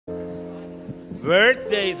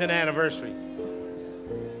Birthdays and anniversaries.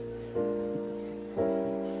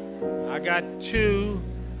 I got two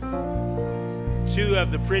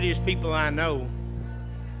of the prettiest people I know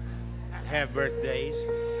have birthdays.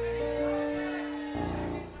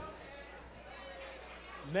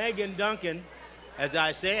 Megan Duncan, as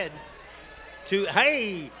I said,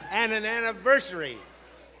 and an anniversary.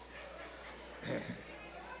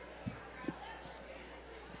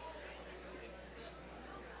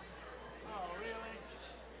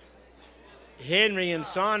 Henry and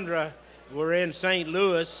Sandra were in St.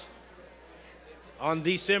 Louis on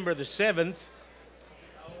December the 7th,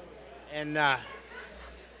 and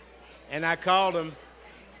I called him,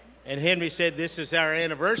 and Henry said, "This is our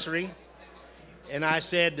anniversary." And I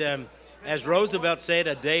said, as Roosevelt said,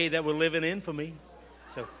 "A day that will live in infamy."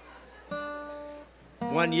 So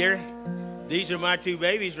 1 year. These are my two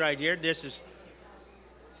babies right here. This is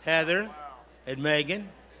Heather and Megan.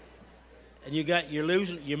 And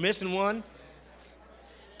you're missing one.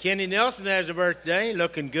 Kenny Nelson has a birthday,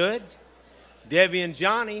 looking good. Debbie and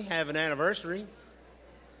Johnny have an anniversary.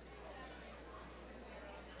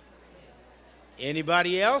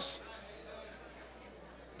 Anybody else?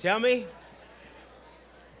 Tell me.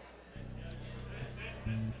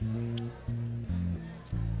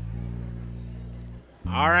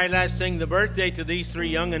 All right, let's sing the birthday to these three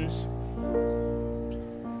young'uns.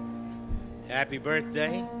 Happy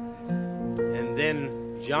birthday. And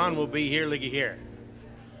then John will be here, looky here.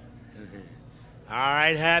 All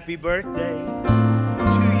right, happy birthday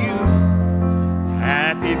to you.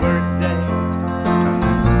 Happy birthday.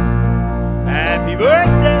 Happy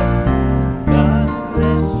birthday. God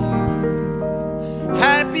bless you.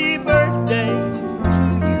 Happy birthday to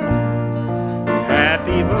you.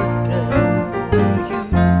 Happy birthday to you.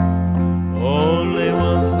 Only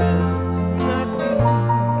one will not do.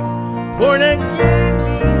 Born again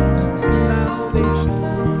means salvation.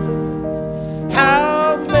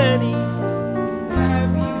 How many?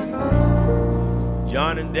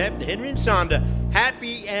 John and Deb, Henry and Sonda,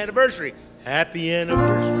 happy anniversary. Happy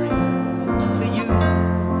anniversary to you.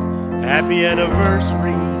 Happy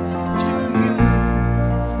anniversary to you.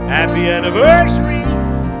 Happy anniversary.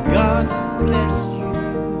 God bless you.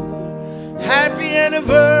 Happy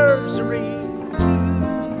anniversary to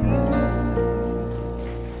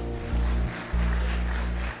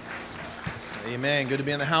you. Amen. Good to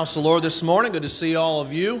be in the house of the Lord this morning. Good to see all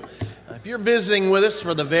of you. If you're visiting with us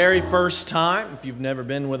for the very first time, if you've never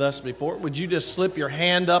been with us before, would you just slip your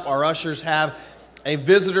hand up? Our ushers have a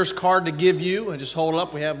visitor's card to give you. And just hold it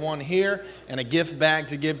up. We have one here and a gift bag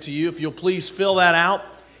to give to you. If you'll please fill that out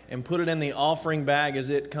and put it in the offering bag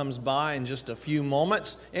as it comes by in just a few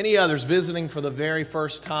moments. Any others visiting for the very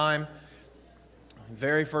first time?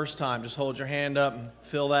 Very first time. Just hold your hand up and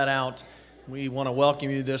fill that out. We want to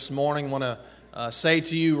welcome you this morning. Want to say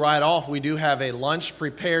to you right off, we do have a lunch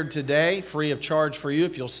prepared today, free of charge for you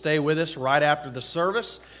if you'll stay with us right after the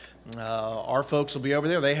service. Our folks will be over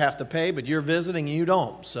there. They have to pay, but you're visiting and you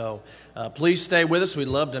don't. So please stay with us. We'd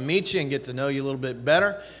love to meet you and get to know you a little bit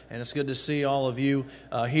better. And it's good to see all of you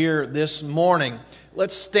here this morning.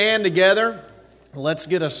 Let's stand together. Let's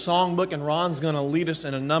get a songbook, and Ron's going to lead us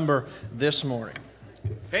in a number this morning.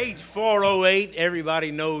 Page 408,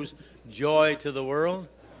 everybody knows Joy to the World,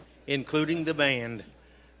 including the band.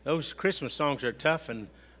 Those Christmas songs are tough, and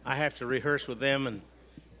I have to rehearse with them, and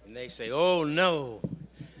they say, "Oh, no."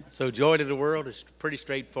 So Joy to the World is pretty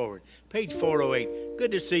straightforward. Page 408.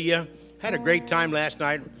 Good to see you. Had a great time last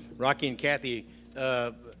night. Rocky and Kathy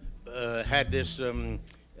had this,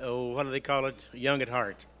 what do they call it? Young at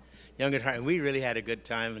Heart. Young at Heart. And we really had a good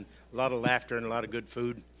time, and a lot of laughter and a lot of good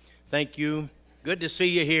food. Thank you. Good to see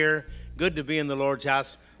you here. Good to be in the Lord's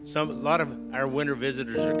house. A lot of our winter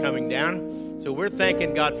visitors are coming down, so we're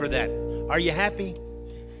thanking God for that. Are you happy?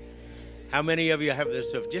 How many of you have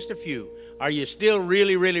this? Just a few. Are you still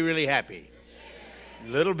really, really, really happy?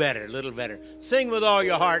 Little better, little better. Sing with all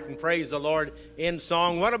your heart and praise the Lord in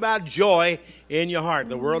song. What about joy in your heart?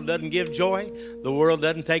 The world doesn't give joy. The world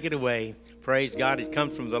doesn't take it away. Praise God. It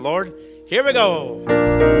comes from the Lord. Here we go.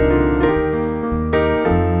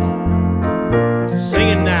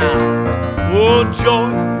 Singing now. Oh,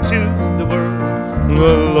 joy to the world,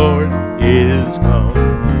 the Lord is come.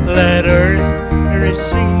 Let earth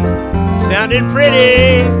receive. Sounded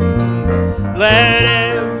pretty. Let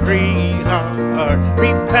every heart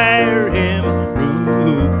prepare him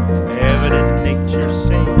room. Heaven and nature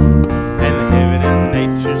sing, and heaven and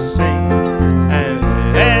nature sing, and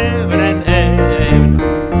heaven.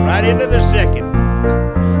 Right into the second.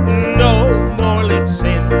 No more let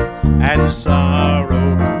sin and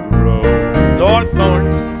sorrow grow, nor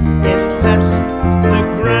thorns infest the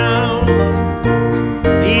ground.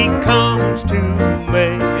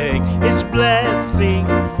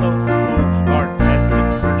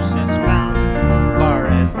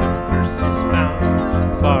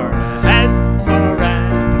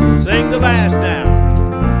 the last now.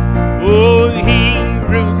 Oh, he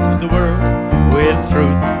rules the world with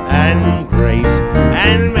truth and grace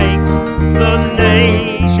and makes the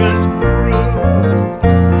nations prove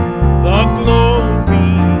the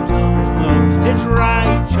glories of his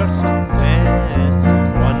righteousness,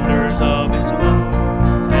 wonders of his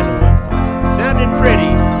love, and sounding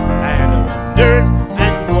pretty, and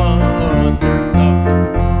wonders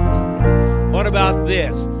of. What about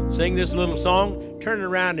this? Sing this little song, turn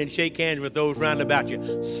around and shake hands with those round about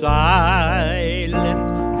you. Silent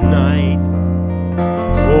night,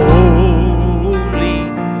 holy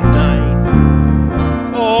night,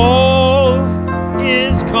 all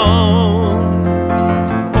is calm,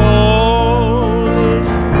 all is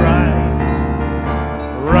bright,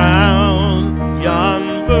 round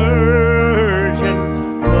yon virgin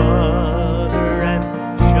mother and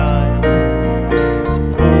child,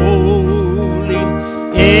 holy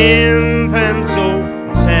infant so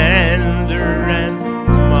tender and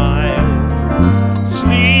mild,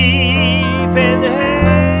 sleep in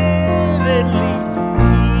heavenly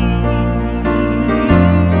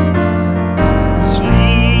peace,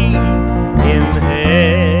 sleep in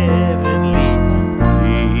heavenly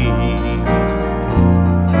peace.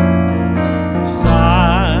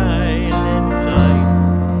 Silent night,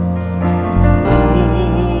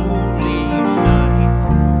 holy night,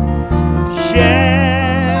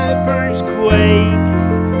 shepherds quake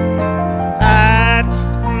at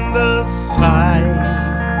the sight,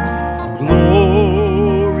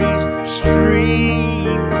 glories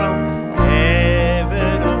stream from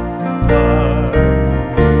heaven afar,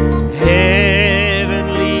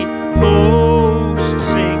 heavenly hosts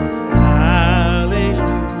sing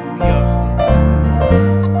hallelujah.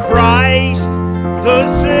 Christ the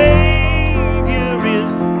Savior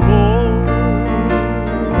is born,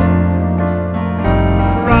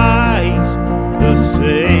 Christ the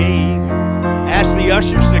Savior. Ask the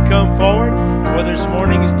ushers to come forward, for this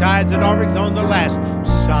morning is tithes and offerings on the last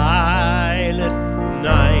silent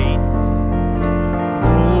night,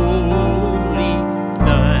 holy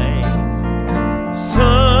night.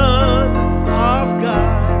 Son of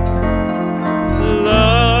God,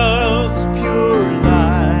 love's pure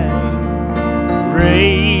light,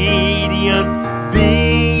 radiant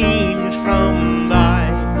beams from thy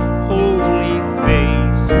holy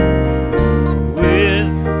face, with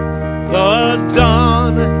the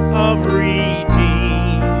dawn of redeeming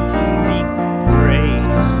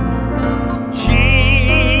grace.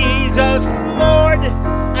 Jesus, Lord,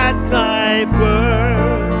 at thy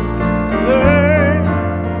birth,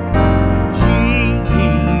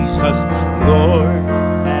 Jesus, Lord,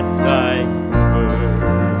 at thy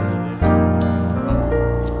birth.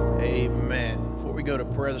 Amen. Before we go to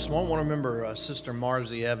prayer this morning, I want to remember Sister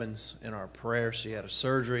Marzie Evans in our prayer. She had a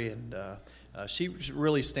surgery, and she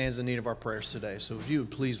really stands in need of our prayers today. So if you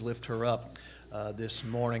would please lift her up this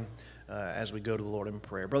morning as we go to the Lord in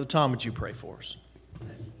prayer. Brother Tom, would you pray for us?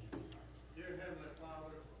 Dear Heavenly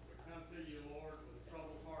Father, we come to you, Lord, with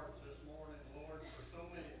troubled hearts this morning, Lord, for so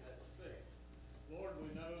many that's sick. Lord,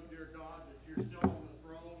 we know, dear God, that you're still on the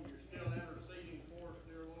throne. You're still interceding for us,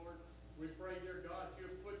 dear Lord. We pray, dear God,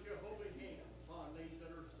 you put your holy hand upon these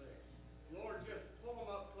that are sick. Lord, just pull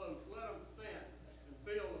them up close. Let them sense and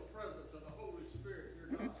feel the presence of the Holy Spirit,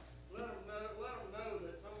 dear God. Let them know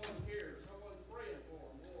that someone cares, someone's praying for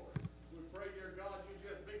them, Lord. We pray, dear God, you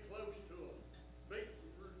just be close to them. Be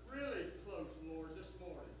really close, Lord, this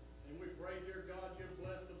morning. And we pray, dear God, you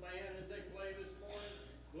bless the band as they play this morning.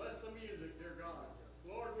 Bless the music, dear God.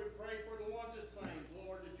 Lord, we pray for the ones that sing,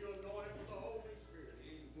 Lord, that you anoint it with the Holy Spirit.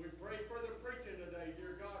 We pray for the preaching today,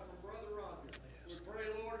 dear God, from Brother Roger. We pray,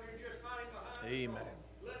 Lord, you just hide behind the Amen. throne.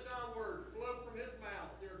 Let thy word flow from his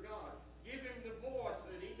mouth, dear God. Give him the voice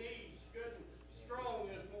that he needs, good and strong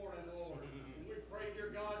this morning, Lord. And we pray, dear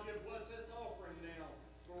God, you bless this offering now.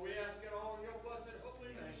 For we ask it all in your blessed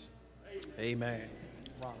holy name. Amen.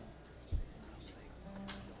 Amen.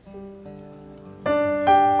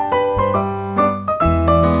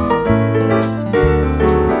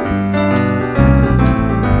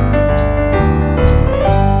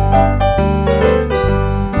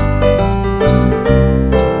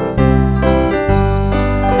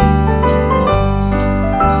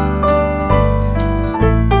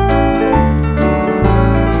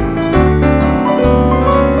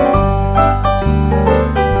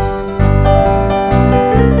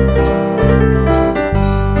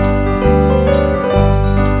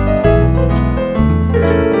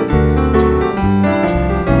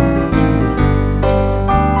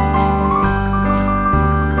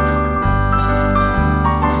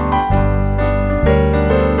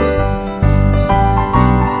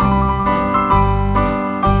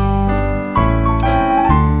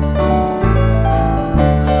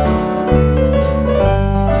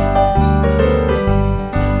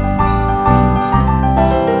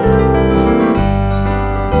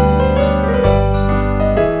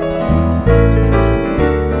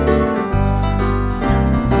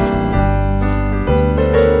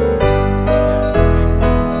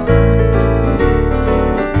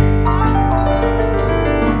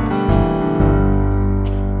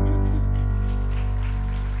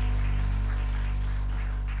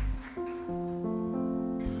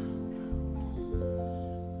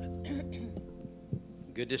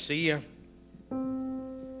 Good to see you.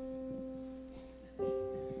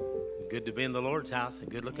 Good to be in the Lord's house. A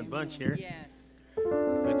good-looking bunch here. Yes.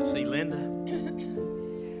 Good to see Linda.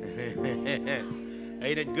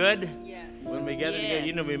 Ain't it good? Yes. When we gather together, Yes.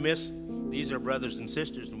 you know we miss. These are brothers and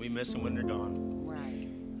sisters, and we miss them when they're gone. Right.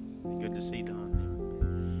 Good to see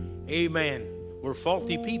Don. Amen. We're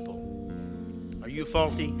faulty people. Are you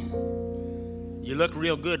faulty? You look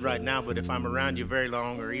real good right now, but if I'm around you very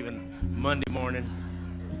long, or even Monday morning.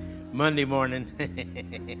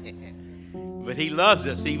 But he loves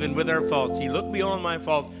us even with our faults. He looked beyond my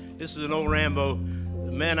fault. This is an old Rambo.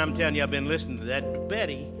 Man, I'm telling you, I've been listening to that.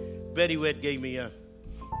 Betty Witt gave me a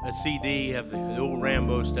CD of the old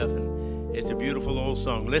Rambo stuff, and it's a beautiful old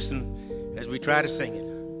song. Listen as we try to sing it.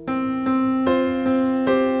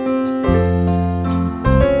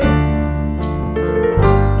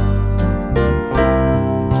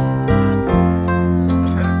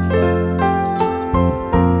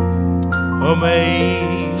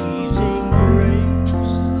 Amazing grace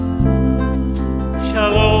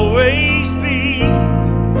shall always be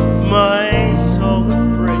my song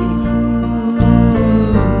of praise,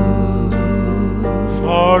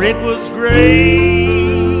 for it was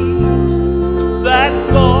grace that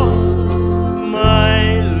bought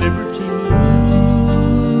my liberty.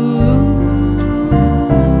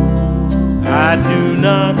 I do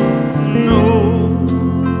not know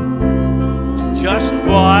just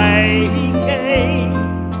why he came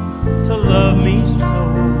to love me so.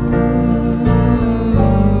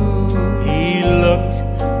 He looked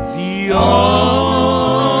beyond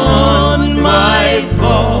my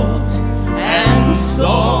fault and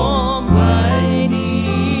saw my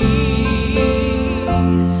need.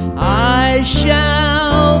 I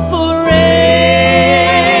shall forever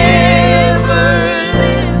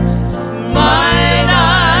lift mine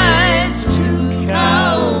eyes to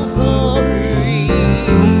Calvary,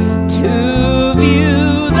 to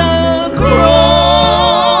view the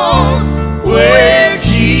cross where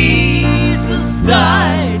Jesus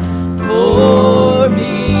died for me.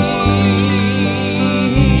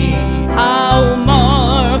 How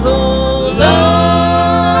marvelous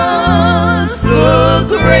the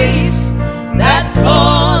grace that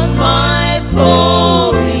caught my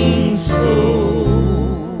falling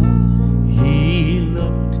soul. He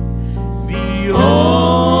looked beyond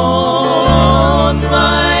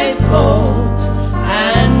my fault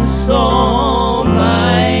and saw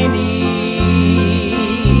my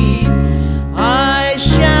need. I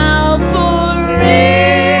shall forever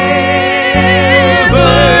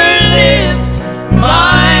lift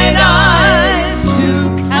mine eyes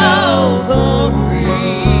to Calvary,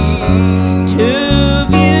 to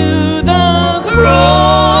view the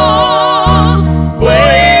cross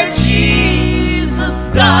where Jesus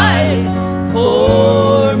died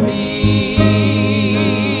for me.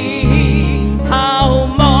 How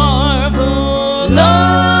marvelous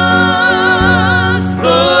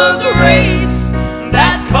the grace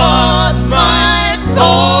that caught my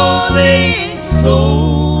falling soul.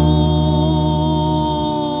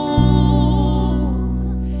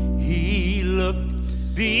 He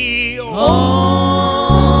looked beyond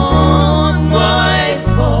my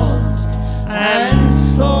fault and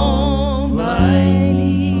saw my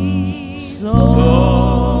need.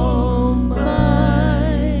 Saw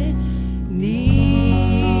my need.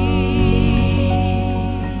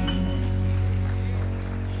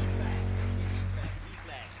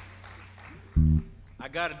 I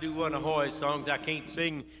got to do one of Hoy's songs. I can't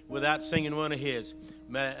sing without singing one of his.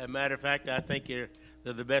 Matter of fact, I think they're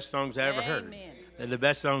the best songs I ever heard. Amen. They're the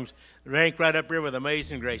best songs. Rank right up here with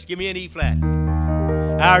Amazing Grace. Give me an E flat.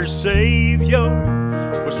 Our Savior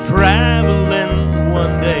was traveling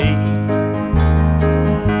one day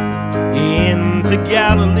into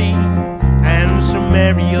Galilee and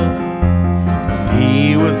Samaria.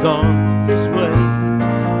 He was on his way.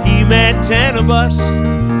 He met 10 of us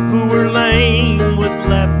who were lame with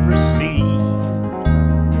leprosy.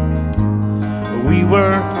 We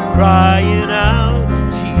were crying out,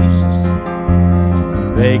 Jesus,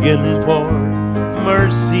 begging for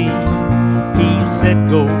mercy. He said,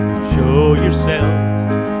 go show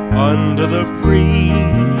yourselves unto the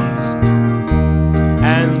priest.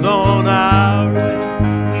 And on our way,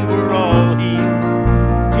 we were all healed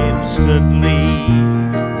instantly.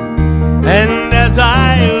 And as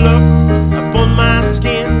I looked upon my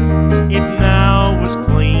skin, it now was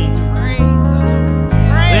clean.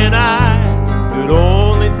 Then I could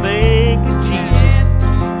only think of Jesus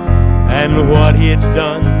and what he'd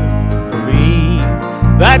done for me.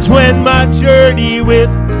 That's when my journey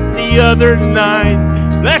with the other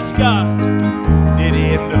 9, bless God, did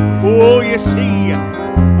end. Oh, you see,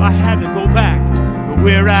 I had to go back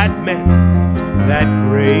where I'd met that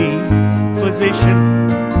great physician.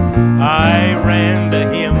 I ran to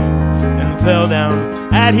him and fell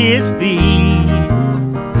down at his feet.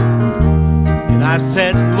 And I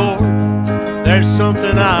said, Lord, there's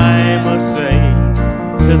something I must say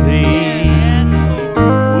to thee.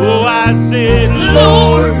 Oh, I said,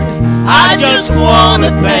 Lord, I just want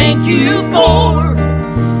to thank you for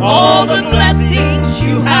all the blessings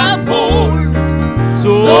you have poured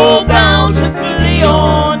so bountifully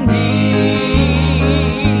on me.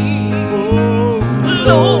 oh,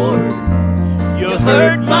 Lord, you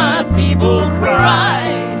heard my feeble cry.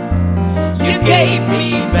 You gave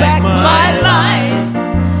me back my life.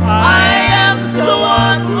 I am so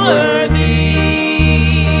unworthy.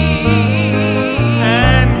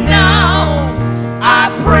 and Now I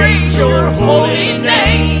praise your holy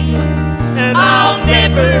name. and I'll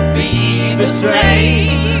never be the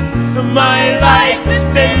same. My life has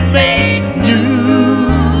been made new.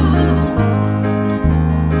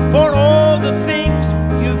 for all the things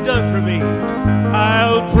you've done for me,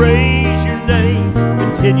 I'll praise your name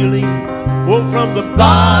continually. Oh, from the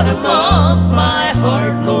Bottom of my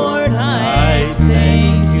heart, Lord, I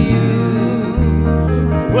thank you.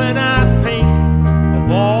 when I think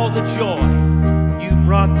of all the joy you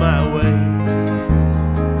brought my way,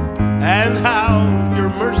 and how your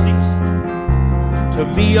mercies to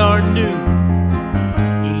me are new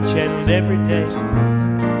each and every day,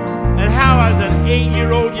 and how as an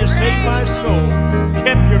 8-year-old you saved my soul,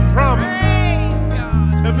 kept your promise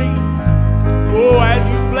to me. Oh, and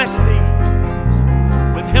you blessed me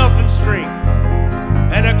with health and strength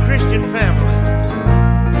and a Christian family.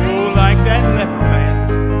 Oh, like that leper man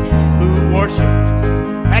who worshiped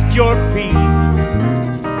at your feet.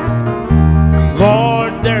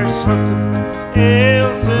 Lord, there's something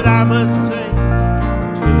else that I must say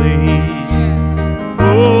to thee.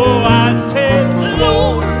 Oh, I said,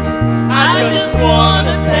 Lord, I just want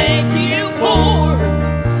to thank you for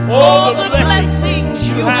all the blessings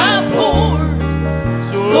you have poured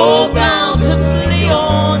so bountifully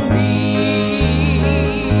on me.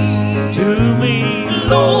 to me,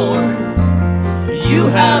 Lord, you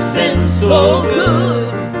have been so good.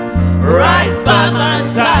 Right by my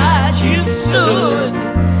side you've stood.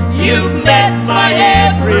 You've met my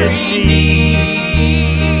every need.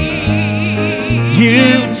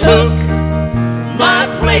 You took my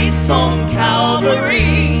place on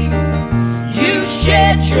Calvary. You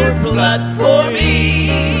shed your blood for me.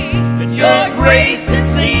 And your grace has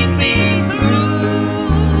seen me through.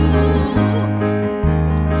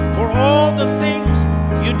 for all the things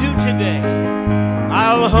you do today,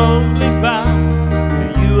 I'll humbly bow to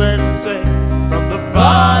you and say, from the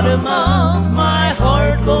Bottom of my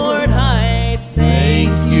heart, Lord, I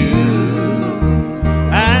thank you.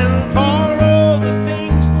 and for all the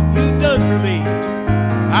things you've done for me,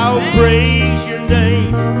 I'll praise your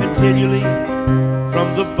name continually.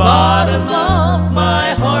 From the Bottom of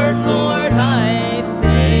my heart, Lord, I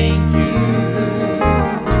thank you.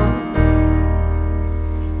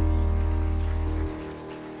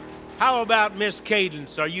 How about Miss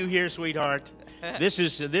Cadence? Are you here, sweetheart? This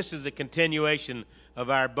is the continuation of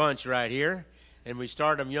our bunch right here, and we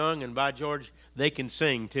start them young, and by George, they can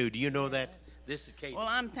sing too. Do you know that? This is Cadence. Well,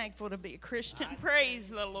 I'm thankful to be a Christian. Praise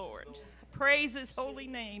the Lord. Praise his holy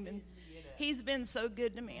name. And he's been so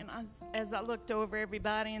good to me. And as I looked over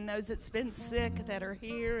everybody and those that's been sick that are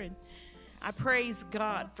here, and I praise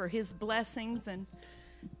God for his blessings. And,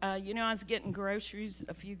 I was getting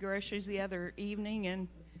a few groceries the other evening, and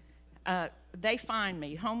they find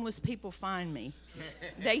me. Homeless people find me.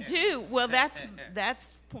 They do. Well, that's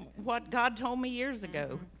what God told me years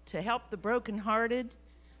ago, to help the brokenhearted,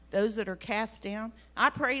 those that are cast down. I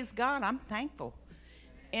praise God. I'm thankful.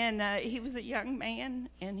 And he was a young man,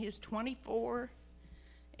 and he's 24.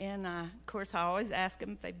 And, of course, I always ask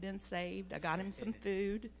him if they've been saved. I got him some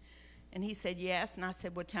food. And he said, yes. And I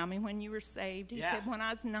said, well, tell me when you were saved. He said, when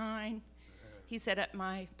I was 9. He said, at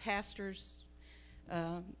my pastor's,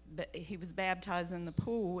 he was baptized in the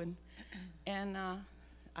pool. And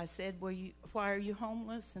I said, well, why are you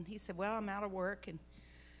homeless? And he said, well, I'm out of work.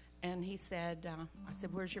 And he said, I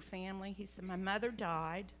said, where's your family? He said, my mother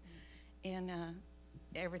died. And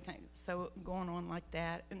everything, so going on like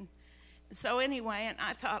that. And so anyway, and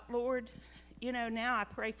I thought, Lord, now I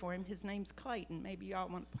pray for him. His name's Clayton. Maybe y'all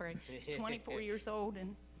want to pray. He's 24 years old.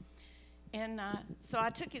 And so I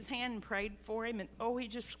took his hand and prayed for him. And, he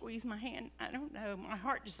just squeezed my hand. I don't know. My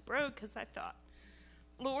heart just broke because I thought,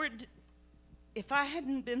 Lord, if I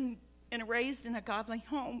hadn't been raised in a godly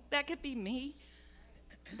home, that could be me.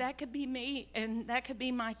 That could be me. And that could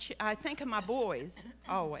be I think of my boys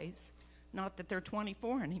always. Not that they're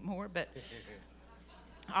 24 anymore, but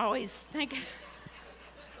I always think,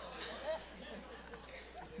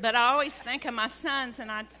 but I always think of my sons, and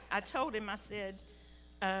I told him, I said,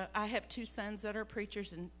 I have 2 sons that are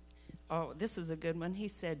preachers, and oh, this is a good one. He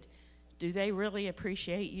said, do they really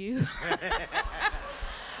appreciate you? No,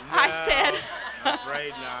 I said,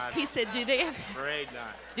 afraid not. he said, Afraid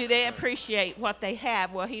not. do they appreciate what they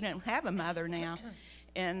have? Well, he doesn't have a mother now.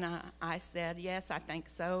 And I said, yes, I think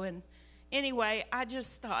so. And anyway, I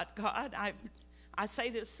just thought, God, I say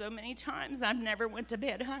this so many times, I've never went to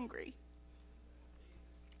bed hungry.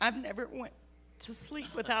 I've never went to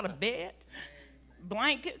sleep without a bed,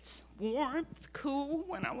 blankets, warmth, cool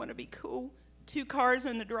when I want to be cool, 2 cars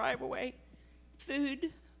in the driveway,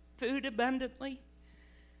 food abundantly.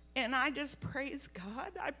 And I just praise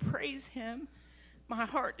God. I praise him. My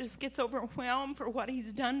heart just gets overwhelmed for what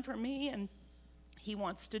he's done for me and he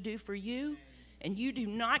wants to do for you. And you do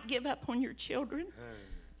not give up on your children.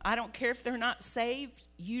 I don't care if they're not saved.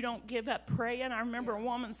 You don't give up praying. I remember a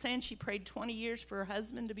woman saying she prayed 20 years for her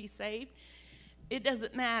husband to be saved. It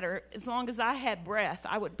doesn't matter. As long as I had breath,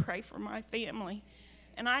 I would pray for my family.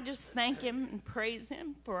 And I just thank him and praise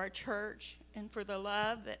him for our church and for the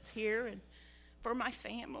love that's here and for my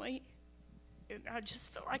family. And I just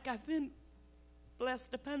feel like I've been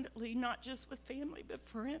blessed abundantly, not just with family, but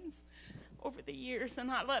friends over the years. And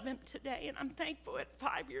I love him today. And I'm thankful at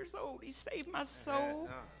 5 years old, he saved my soul.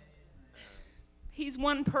 He's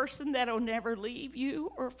one person that'll never leave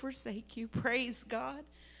you or forsake you. Praise God.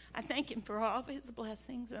 I thank him for all of his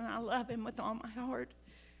blessings, and I love him with all my heart.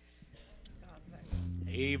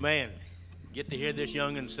 Amen. Get to hear this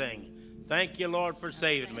young'un sing. Thank you, Lord, for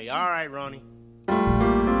saving me. All right, Ronnie.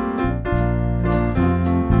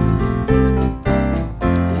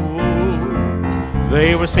 Ooh,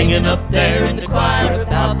 they were singing up there in the choir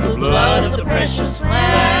about the blood of the precious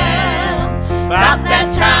Lamb. About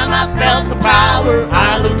that time I felt the power.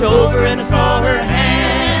 I looked over and I saw her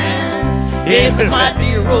hand. It was my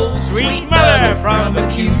dear old sweet mother from the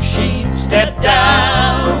pew. She stepped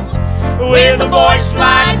out with a voice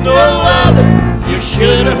like no other. You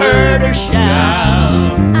should have heard her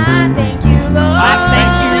shout. I thank you, Lord. I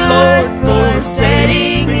thank you, Lord, for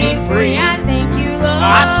setting me free. I thank you, Lord.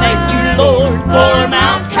 I thank you, Lord, for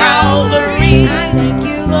Mount Calvary. I thank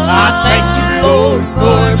you, Lord. I thank you, Lord,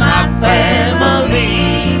 for my family.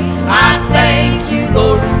 I thank you,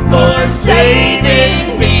 Lord, for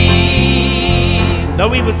saving me. Though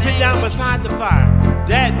we would sit down beside the fire,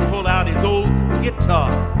 Dad pulled out his old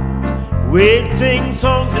guitar. We'd sing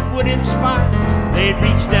songs that would inspire. They'd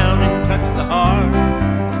reach down and touch the heart.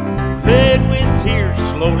 Then with tears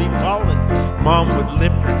slowly falling, Mom would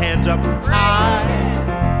lift her hands up high.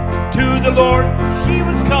 To the Lord she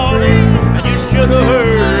was calling, and you should have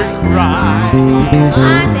heard her cry.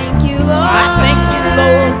 I thank you, Lord. I thank you,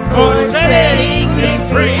 Lord, for setting me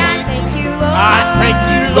free. I thank you, Lord. I thank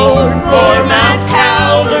you, Lord, for Mount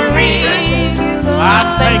Calvary.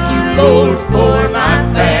 I thank you, Lord, for my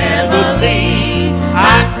family.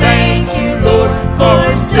 I thank you, Lord,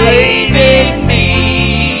 for saving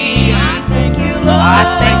me. I thank you, Lord. I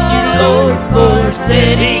thank you, Lord, for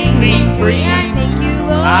setting me free. I thank you,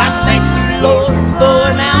 Lord. I thank you, Lord,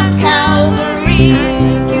 for Mount Calvary. I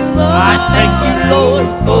thank you, Lord. I thank you, Lord,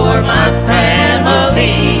 for my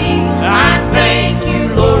family. I thank you,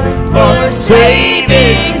 Lord, for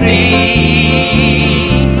saving me.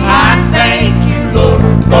 I thank you, Lord,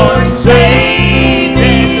 for saving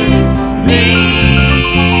me.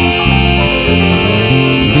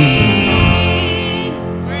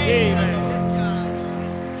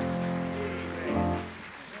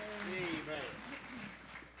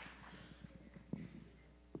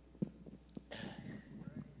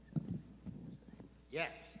 Yeah.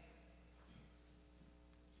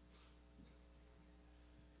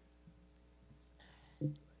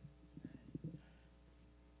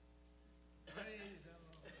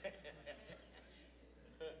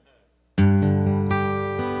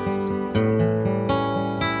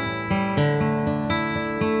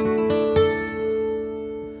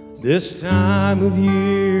 This time of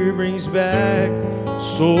year brings back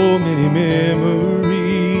so many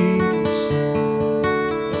memories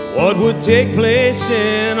of what would take place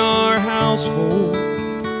in our household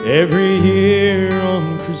every year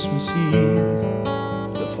on Christmas Eve,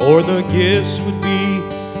 before the gifts would be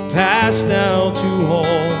passed out to all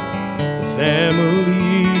the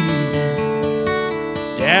family.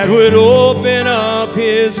 Dad would open up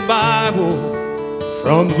his Bible.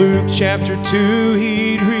 From Luke chapter 2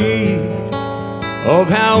 he'd read of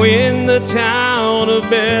how in the town of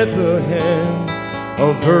Bethlehem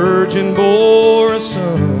a virgin bore a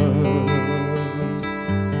son.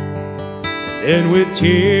 And with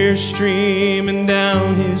tears streaming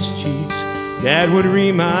down his cheeks, Dad would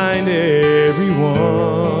remind everyone.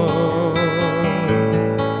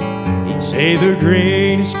 He'd say the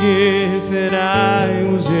greatest gift that I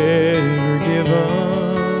was ever given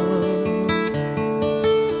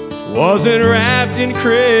wasn't wrapped in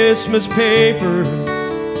Christmas paper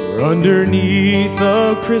or underneath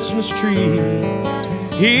a Christmas tree.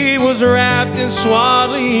 He was wrapped in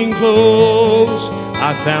swaddling clothes.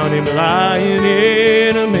 I found him lying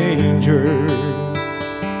in a manger.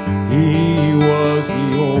 He was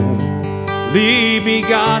the only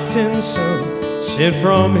begotten Son sent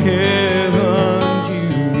from heaven to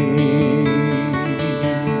me.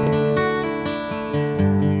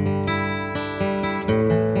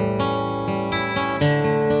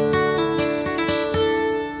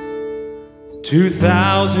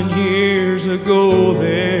 2,000 years ago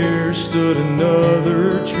there stood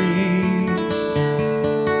another tree.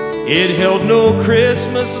 It held no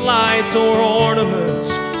Christmas lights or ornaments,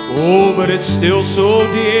 oh, but it's still so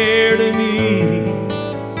dear to me.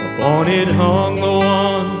 Upon it hung the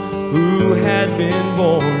one who had been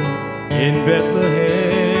born in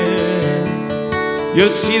Bethlehem. You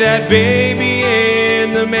see, that baby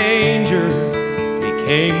in the manger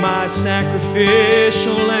became my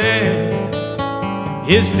sacrificial lamb.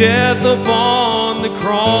 His death upon the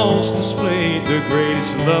cross displayed the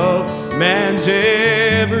greatest love man's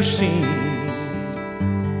ever seen.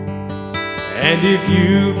 And if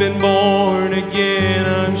you've been born again,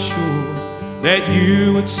 I'm sure that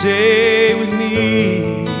you would say with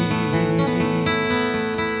me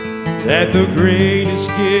that the greatest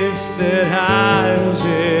gift that I was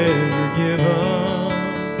ever given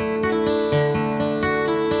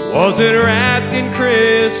wasn't wrapped in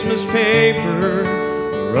Christmas paper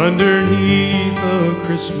or underneath a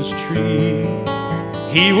Christmas tree.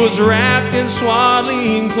 He was wrapped in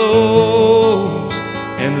swaddling clothes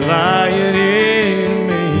and lying in a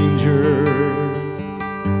manger.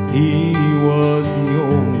 He was the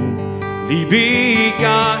only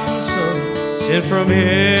begotten Son sent from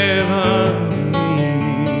heaven to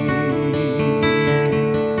me.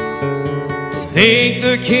 To think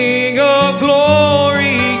the King of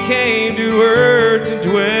glory came to earth to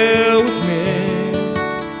dwell with men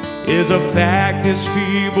is a fact this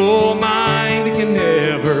feeble mind can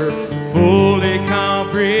never fully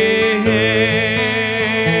comprehend.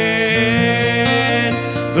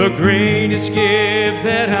 The greatest gift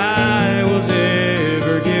that I was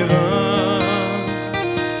ever given,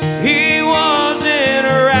 he wasn't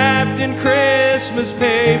wrapped in Christmas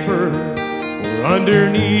paper or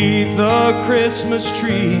underneath a Christmas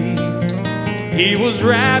tree. He was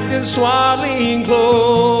wrapped in swaddling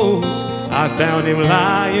clothes. I found him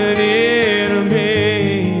lying in a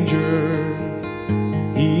manger.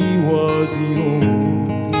 He was the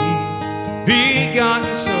only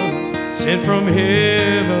begotten Son sent from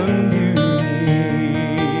heaven to me.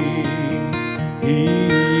 He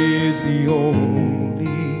is the only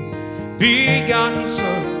begotten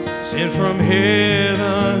Son sent from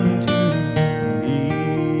heaven to me.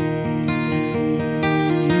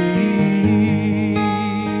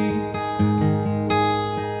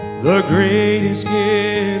 The greatest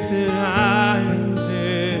gift that I was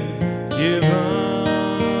ever given.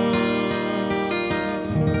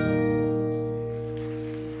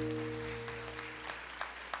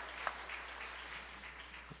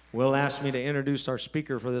 Will asked me to introduce our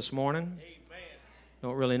speaker for this morning.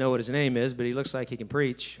 Don't really know what his name is, but he looks like he can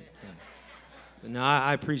preach. No,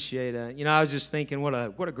 I appreciate it. You know, I was just thinking what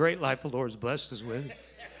a great life the Lord's blessed us with.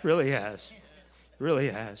 Really has.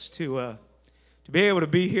 Really has. To be able to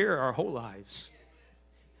be here our whole lives.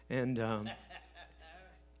 And,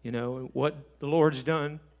 you know, what the Lord's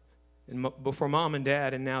done before Mom and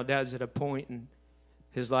Dad, and now Dad's at a point in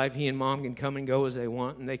his life, he and Mom can come and go as they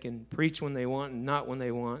want, and they can preach when they want and not when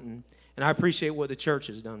they want. And I appreciate what the church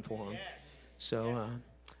has done for them. So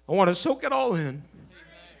I want to soak it all in.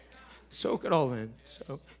 Soak it all in.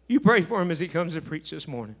 So you pray for him as he comes to preach this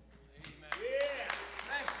morning.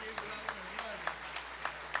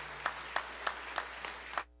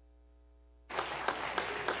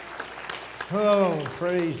 Oh,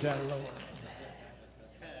 praise the Lord.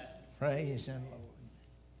 Praise the Lord.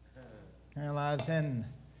 Well, I was in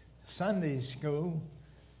Sunday school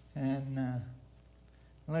and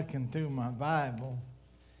looking through my Bible,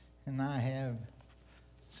 and I have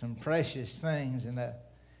some precious things, and I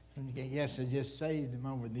guess I just saved them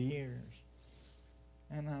over the years.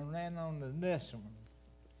 And I ran on to this one.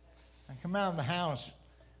 I come out of the house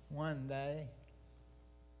one day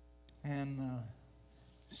and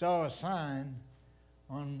saw a sign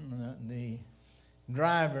on the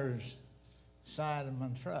driver's side of my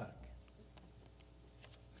truck.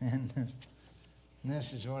 And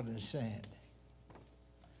this is what it said.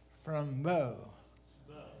 From Bo.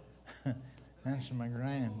 That's my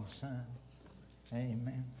grandson.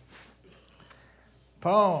 Amen.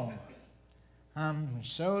 Paul, I'm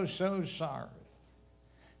so sorry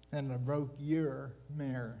that I broke your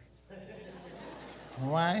mirror.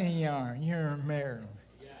 Why your mirror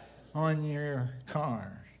on your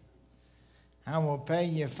car? I will pay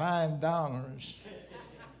you $5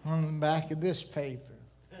 on the back of this paper.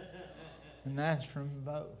 And that's from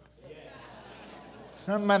Bo.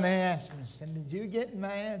 Somebody asked me, said, did you get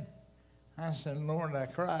mad? I said, Lord, I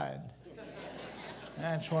cried.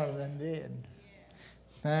 That's what I did.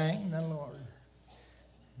 Thank the Lord.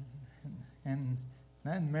 And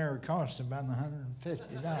that mirror cost about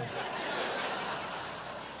 $150.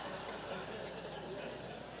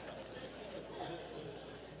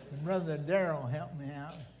 Brother Darrell helped me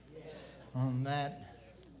out on that.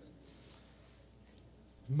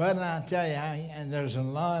 But I tell you, and there's a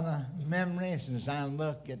lot of memories as I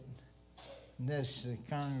look at this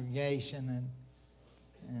congregation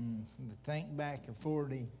and think back of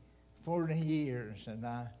 40 years, and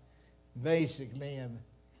I basically have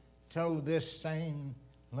told this same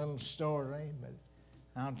little story, but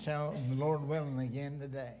I'll tell it, the Lord willing, again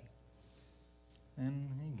today.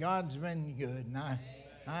 And God's been good, and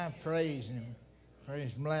I praise Him for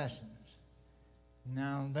His blessings.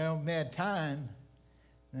 Now, there'll be a time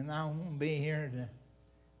that I won't be here to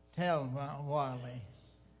tell about Wally.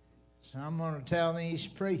 So I'm going to tell these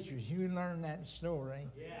preachers, you learn that story.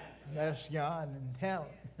 Bless God and tell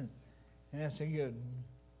it. That's a good one.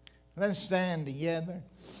 Let's stand together.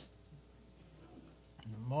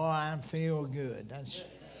 Boy, I feel good.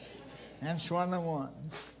 That's what I want.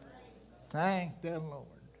 Thank the Lord.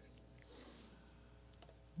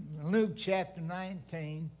 Luke chapter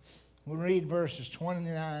 19, we'll read verses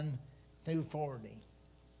 29 through 40.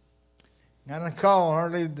 Got a call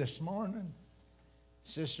early this morning.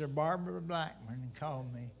 Sister Barbara Blackburn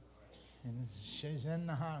called me, and she's in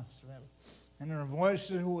the hospital, and her voice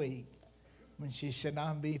is weak. When she said,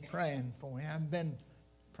 I'll be praying for you. I've been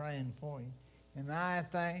praying for you. And I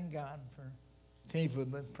thank God for people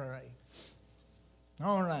that pray.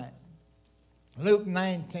 All right. Luke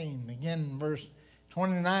 19, beginning verse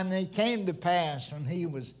 29. And it came to pass when he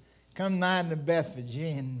was come nigh to Bethphage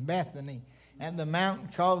in Bethany, at the mountain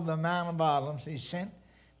called the Mount of Olives, he sent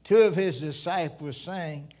two of his disciples,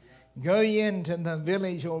 saying, Go ye into the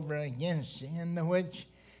village over against you, in the which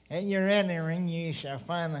at your entering ye shall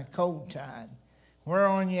find a colt tied,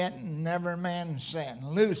 whereon yet never man sat.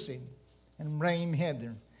 Loose him, and bring him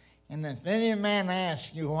hither. And if any man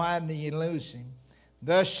ask you, Why do ye loose him?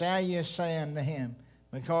 Thus shall ye say unto him,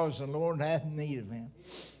 Because the Lord hath need of him.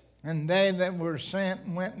 And they that were sent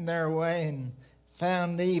went their way, and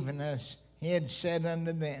found even as he had said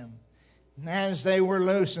unto them. And as they were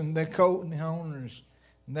loosing the colt, the owners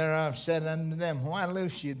thereof said unto them, Why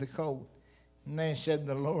loose ye the colt? And they said,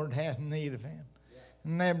 The Lord hath need of him.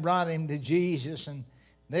 And they brought him to Jesus, and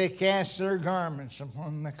they cast their garments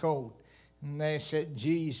upon the colt, and they set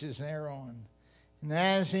Jesus thereon. And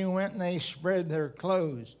as he went, they spread their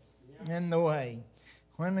clothes in the way.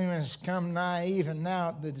 When he was come nigh, even now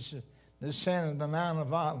at the descent of the Mount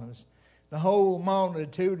of Olives, the whole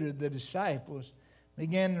multitude of the disciples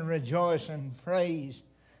began to rejoice and praise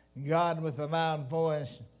God with a loud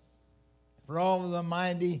voice for all the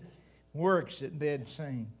mighty works that they had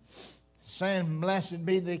seen, saying, Blessed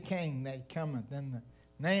be the King that cometh in the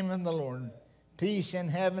name of the Lord, peace in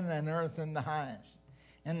heaven and earth in the highest.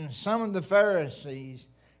 And some of the Pharisees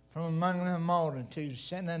from among the multitude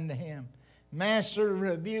said unto him, Master,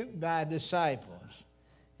 rebuke thy disciples.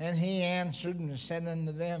 And he answered and said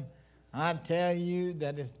unto them, I tell you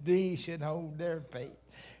that if these should hold their peace,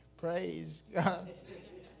 praise God,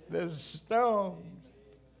 the stone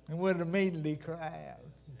would immediately cry out.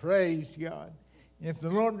 Praise God. If the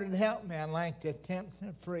Lord would help me, I'd like to attempt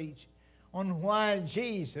to preach on why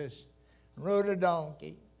Jesus rode a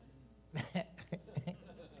donkey.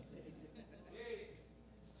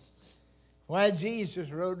 Why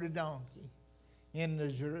Jesus rode a donkey into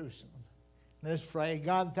Jerusalem. Let's pray.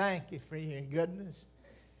 God, thank you for your goodness.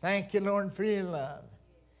 Thank you, Lord, for your love.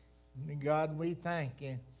 And God, we thank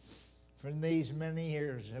you for these many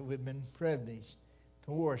years that we've been privileged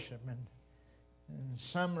to worship. And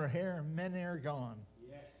some are here and many are gone.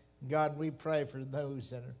 God, we pray for those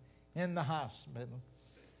that are in the hospital.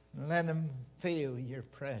 Let them feel your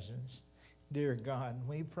presence, dear God.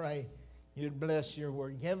 We pray you'd bless your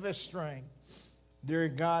word. Give us strength. Dear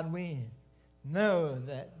God, we know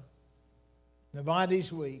that the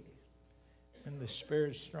body's weak and the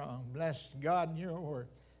spirit's strong. Bless God your word.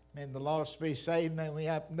 May the lost be saved. May we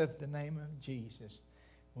uplift the name of Jesus.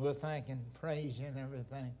 We'll thank and praise you and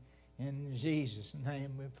everything. In Jesus'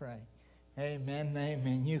 name we pray. Amen,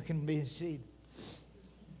 amen. You can be seated.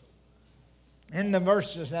 In the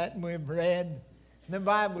verses that we've read, the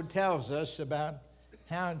Bible tells us about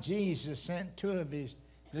how Jesus sent two of his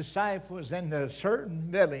disciples into a certain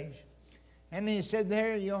village. And he said,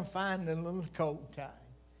 there you'll find a little coat tied.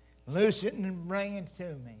 Loose it and bring it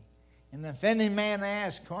to me. And if any man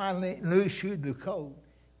asks, why loose you the coat?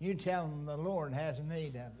 You tell him the Lord has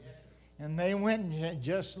need of it. And they went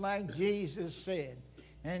just like Jesus said.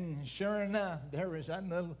 And sure enough, there was that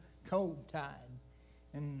little coat tied.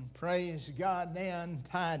 And praise God, they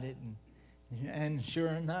untied it. And sure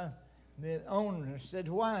enough, the owner said,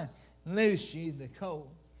 why loose you the coat?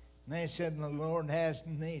 And they said, the Lord has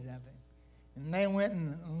need of it. And they went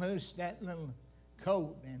and loosed that little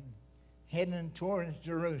coat and heading towards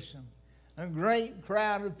Jerusalem. A great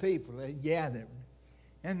crowd of people had gathered,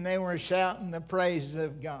 and they were shouting the praises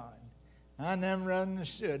of God. I never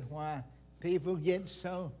understood why people get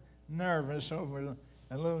so nervous over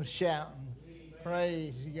a little shouting.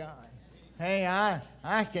 Praise God. Hey,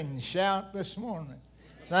 I can shout this morning.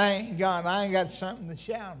 Thank God I got something to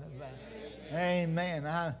shout about. Amen.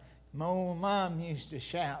 My old mom used to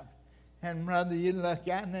shout. And brother, you'd look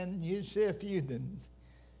out and then you'd see if you didn't.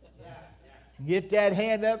 Get that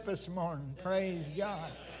head up this morning. Praise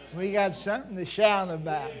God. We got something to shout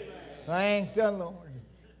about. Thank the Lord.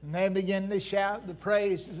 And they began to shout the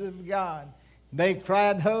praises of God. They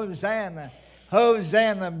cried, Hosanna,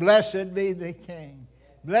 Hosanna, blessed be the King.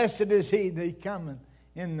 Blessed is he that cometh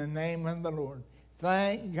in the name of the Lord.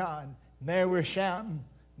 Thank God. They were shouting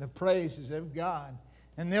the praises of God.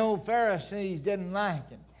 And the old Pharisees didn't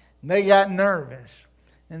like it. They got nervous.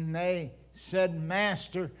 And they said,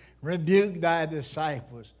 Master, rebuke thy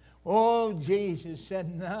disciples. Oh, Jesus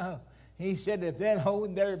said, no. He said, if they'd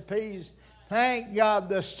hold their peace, thank God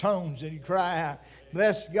the stones would cry out.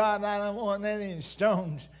 Bless God, I don't want any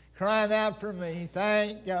stones crying out for me.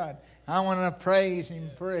 Thank God. I want to praise him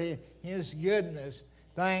for his goodness.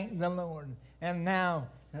 Thank the Lord. And now,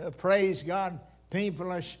 praise God,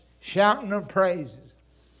 people are shouting their praises.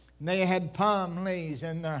 They had palm leaves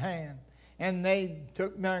in their hand. And they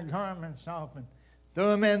took their garments off and threw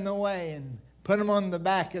them in the way and put them on the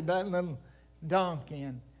back of that little donkey.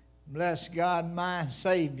 And bless God, my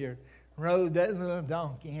Savior rode that little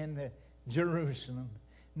donkey into Jerusalem.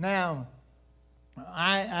 Now,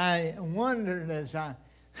 I wondered as I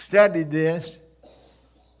studied this,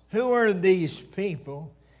 who are these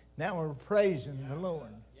people that were praising the Lord?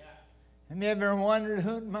 Have you ever wondered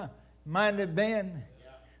who it might have been?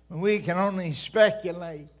 We can only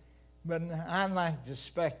speculate. But I like to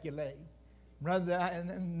speculate. Brother,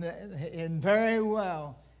 it very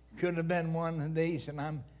well could have been one of these that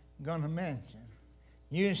I'm going to mention.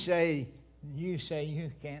 You say you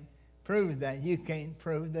can't prove that. You can't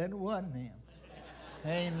prove that it wasn't him.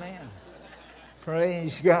 Amen.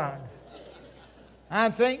 Praise God. I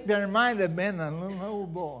think there might have been a little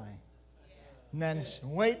old boy that's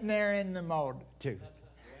waiting there in the multitude.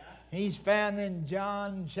 He's found in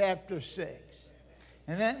John chapter 6.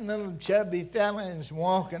 And that little chubby fella is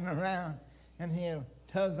walking around, and he'll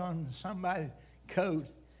tug on somebody's coat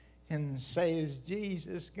and say, is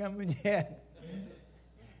Jesus coming yet?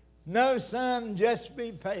 No, son, just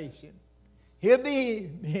be patient. He'll be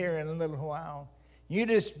here in a little while. You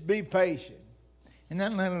just be patient. And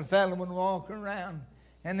that little fella would walk around,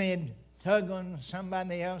 and he'd tug on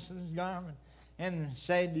somebody else's garment and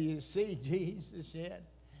say, do you see Jesus yet?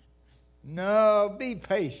 No, be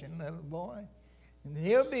patient, little boy. And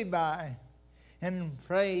he'll be by. And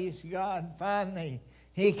praise God, finally,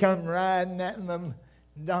 he come riding that little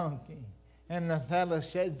donkey. And the fellow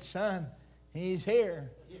said, son, he's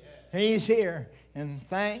here. He's here. And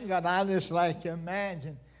thank God, I just like to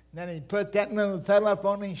imagine that he put that little fellow up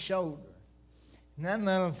on his shoulder. And that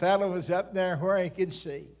little fellow was up there where he could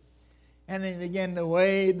see. And he began to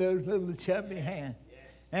wave those little chubby hands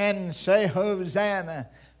and say, Hosanna,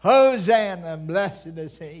 Hosanna, blessed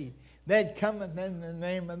is he that cometh in the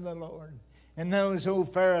name of the Lord. And those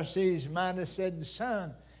old Pharisees might have said,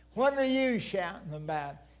 son, what are you shouting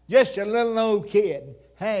about? Just a little old kid.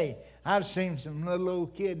 Hey, I've seen some little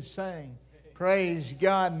old kids sing. Praise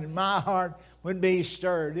God, and my heart would be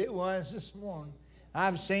stirred. It was this morning.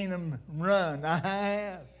 I've seen them run. I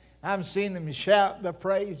have. I've seen them shout the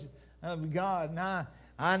praise of God. And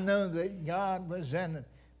I know that God was in it.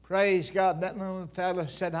 Praise God. That little fellow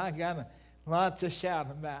said, I got a lot to shout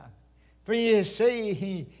about. For you see,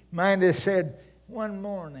 he might have said, one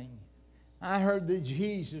morning, I heard that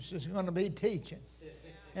Jesus is going to be teaching.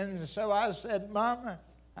 And so I said, Mama,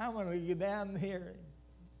 I want to get down here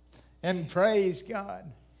and praise God.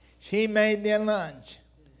 She made their lunch.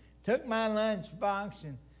 Took my lunch box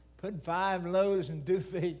and put 5 loaves and 2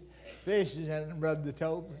 fishes in it, Brother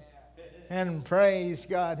Tobin. And praise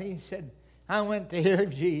God. He said, I went to hear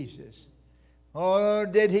Jesus. Oh,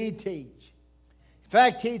 did he teach? In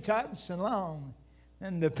fact, he taught so long,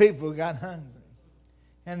 and the people got hungry.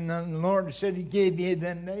 And the Lord said he gave you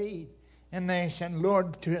them to eat. And they said,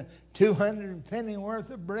 Lord, 200 penny worth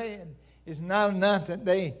of bread is not enough that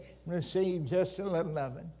they received just a little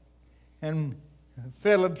of it. And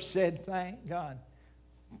Philip said, thank God.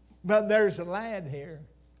 But there's a lad here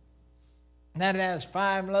that has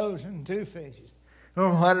 5 loaves and 2 fishes.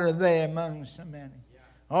 Well, what are they among so many?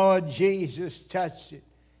 Oh, Jesus touched it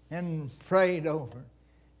and prayed over it.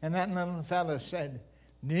 And that little fellow said,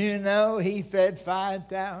 do you know he fed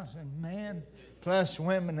 5,000 men plus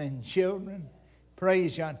women and children?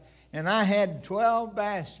 Praise God. And I had 12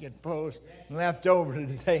 basketfuls left over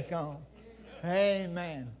to take home.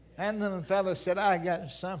 Amen. That little fellow said, I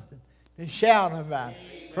got something to shout about.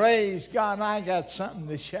 Praise God, I got something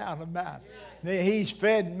to shout about. He's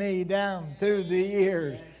fed me down through the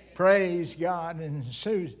years. Praise God. And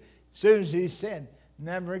Susie said,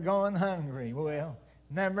 never going hungry. Well,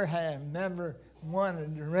 never have, never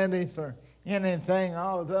wanted really for anything,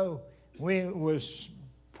 although we was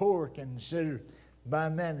poor considered by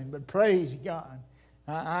many. But praise God,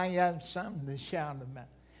 I got something to shout about.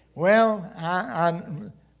 Well, I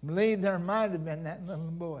believe there might have been that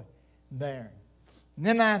little boy there. And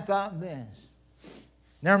then I thought this.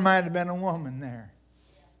 There might have been a woman there,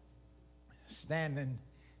 standing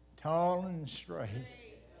tall and straight.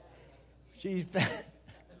 She's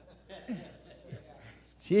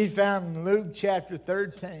found in Luke chapter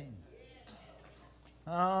 13.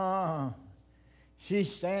 Oh,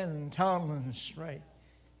 she's standing tall and straight.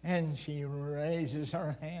 And she raises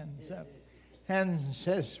her hands up and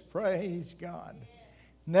says, praise God.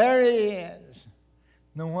 There he is,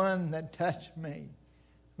 the one that touched me.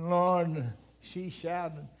 Lord, she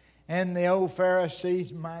shouted. And the old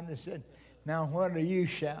Pharisees might have said, now what are you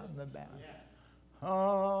shouting about?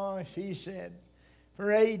 Oh, she said,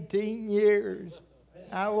 for 18 years,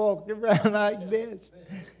 I walked around like this,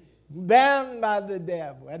 bound by the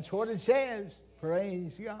devil. That's what it says.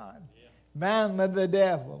 Praise God. Bound by the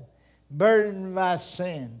devil, burdened by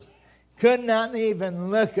sin. Could not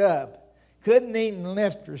even look up. Couldn't even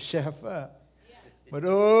lift herself up. But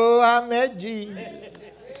oh, I met Jesus.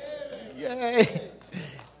 Yay.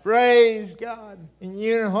 Praise God. And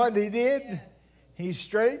you know what he did? He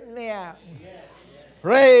straightened me out.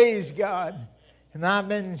 Praise God. And I've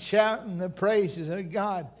been shouting the praises of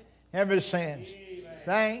God ever since.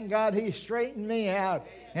 Thank God he straightened me out.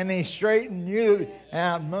 And he straightened you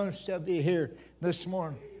out. Most of you here this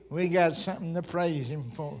morning, we got something to praise him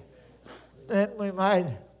for. Then we might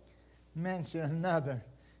mention another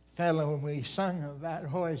fellow we sung about,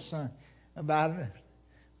 Hoy sung about it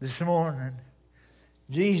this morning.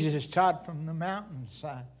 Jesus taught from the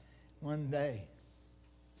mountainside one day.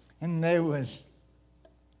 And there was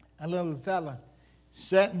a little fella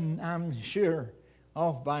sitting, I'm sure,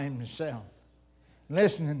 off by himself,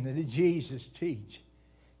 listening to Jesus teach.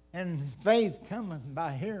 And faith cometh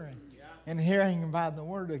by hearing, and hearing by the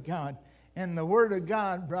Word of God. And the Word of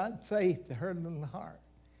God brought faith to her little heart,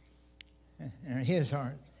 or his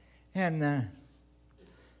heart. And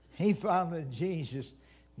he followed Jesus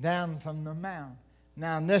down from the mount.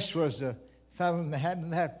 Now, this was a fellow that had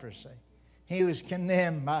leprosy. He was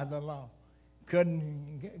condemned by the law.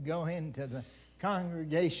 Couldn't go into the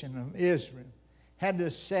congregation of Israel. Had to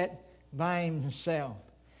sit by himself.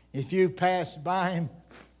 If you passed by him,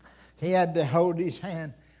 he had to hold his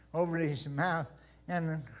hand over his mouth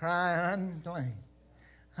and cry, unclean,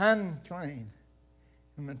 unclean.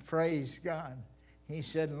 And praise God. He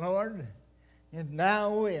said, Lord, if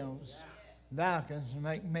thou wilt, thou canst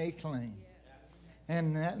make me clean.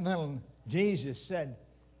 And that little Jesus said,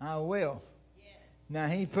 I will. Now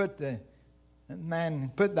he put the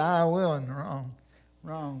I will in the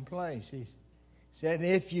wrong place. He said,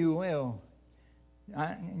 if you will,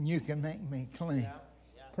 you can make me clean.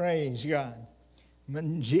 Praise God.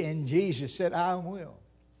 And Jesus said, I will.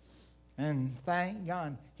 And thank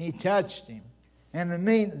God, he touched him. And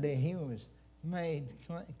immediately he was made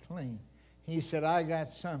clean. He said, I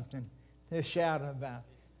got something to shout about.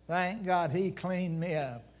 Thank God he cleaned me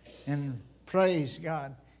up. And praise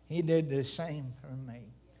God, he did the same for me.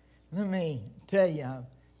 Let me tell you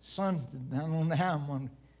something. I don't know how I'm going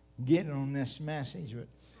to get on this message, but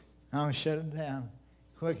I'll shut it down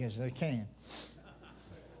quick as I can.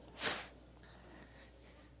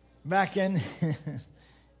 Back in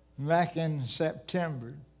back in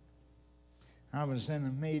September, I was in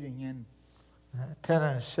a meeting in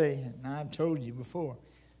Tennessee, and I've told you before,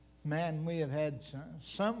 man, we have had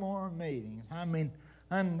some more meetings. I mean,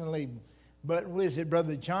 unbelievable. But was it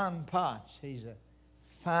Brother John Potts? He's a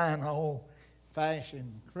fine,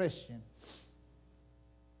 old-fashioned Christian.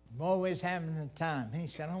 Always having the time. He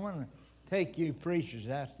said, I want to take you preachers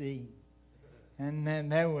out to eat. And then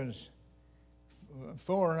there was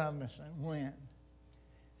 4 of us that went.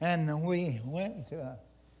 And we went to a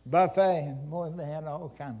buffet, and boy, they had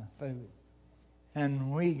all kind of food.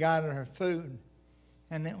 And we got our food.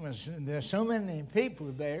 And there's so many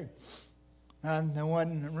people there, and there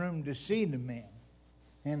wasn't room to seat them in.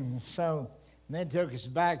 And so they took us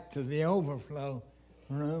back to the overflow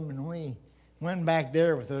room, and we went back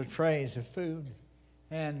there with our trays of food.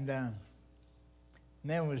 And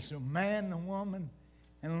there was a man, a woman,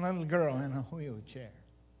 and a little girl in a wheelchair.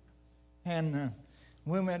 And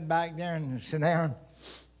we went back there and sat down.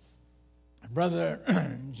 Brother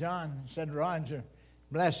John said, Roger,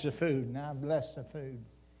 bless the food. And I blessed the food.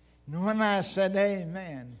 And when I said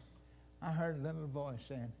amen, I heard a little voice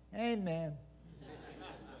saying, amen.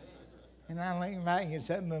 And I looked back and it's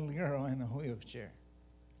that little girl in a wheelchair.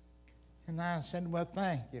 And I said, well,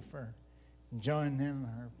 thank you for joining in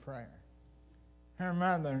her prayer. Her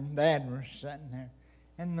mother and dad were sitting there.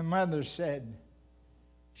 And the mother said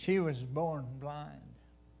she was born blind.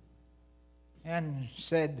 And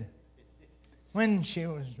said when she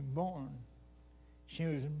was born, she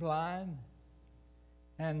was blind.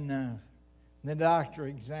 And the doctor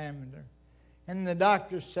examined her. And the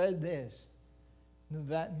doctor said this to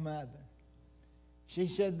that mother. She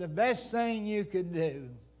said, the best thing you could do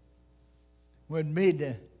would be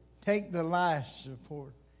to take the life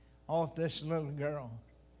support off this little girl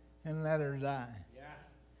and let her die. Yeah.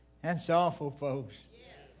 That's awful, folks.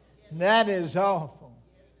 Yes. That is awful.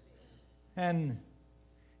 And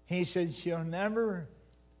he said, she'll never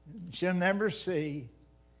see,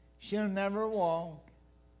 she'll never walk.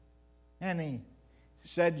 And he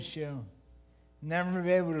said she'll never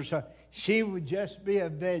be able to talk. She would just be a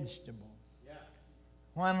vegetable. Yeah.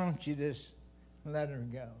 Why don't you just let her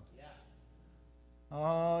go? Yeah.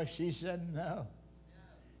 Oh, she said no.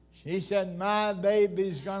 She said, my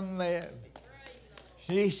baby's going to live.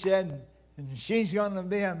 She said, and she's going to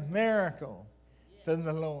be a miracle for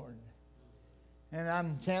the Lord. And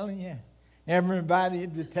I'm telling you, everybody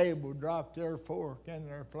at the table dropped their fork in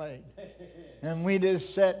their plate. And we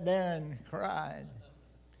just sat there and cried.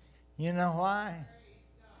 You know why?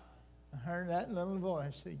 I heard that little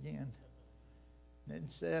voice again. It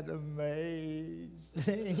said,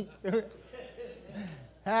 amazing.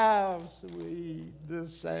 How sweet the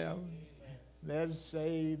sound that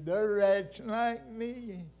saved a wretch like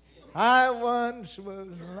me. I once was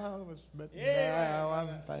lost, but now I'm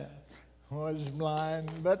found. Was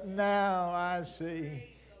blind, but now I see.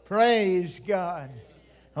 Praise God.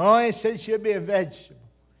 Oh, he said she'll be a vegetable.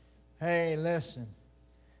 Hey, listen,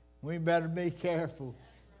 we better be careful.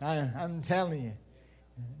 I'm telling you,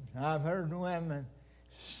 I've heard women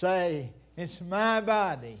say, it's my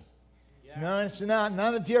body. No, it's not.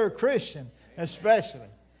 Not if you're a Christian, especially.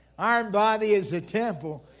 Our body is a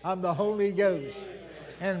temple of the Holy Ghost.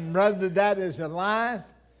 And brother, that is alive,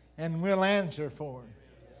 and we'll answer for it.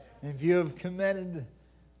 If you have committed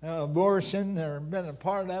abortion or been a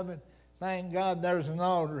part of it, thank God there's an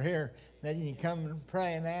altar here that you can come and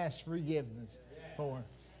pray and ask forgiveness for.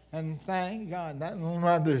 And thank God that little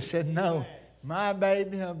mother said, no, my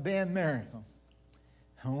baby will be a miracle.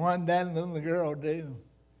 And what did that little girl do?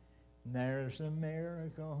 There's a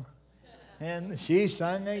miracle. And she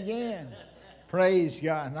sung again. Praise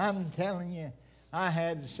God. And I'm telling you, I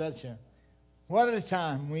had what a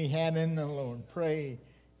time we had in the Lord.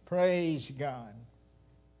 Praise God.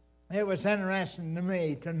 It was interesting to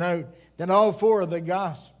me to note that all 4 of the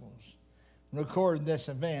Gospels record this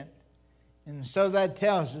event. And so that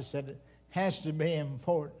tells us that it has to be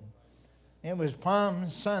important. It was Palm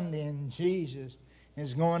Sunday and Jesus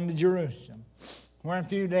is going to Jerusalem, where a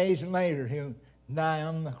few days later he'll die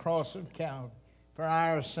on the cross of Calvary for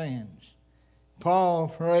our sins. Paul,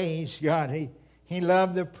 praise God, he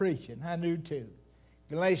loved the preaching. I do too.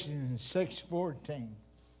 Galatians 6:14.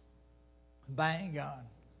 Thank God.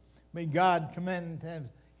 But God commended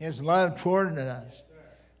his love toward us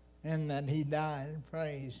and that he died,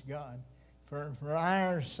 praise God, for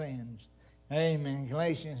our sins. Amen.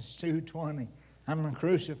 Galatians 2:20. I'm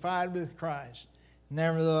crucified with Christ.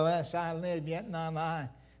 Nevertheless, I live, yet not I,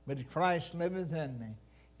 but Christ liveth in me.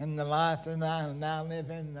 In the life that I now live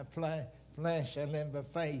in the flesh, I live by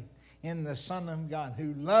faith in the Son of God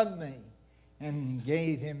who loved me and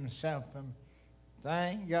gave himself for me.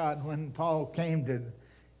 Thank God when Paul came to the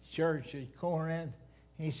church at Corinth,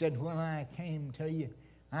 he said, when I came to you,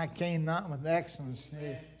 I came not with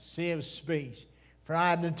excellency of speech, for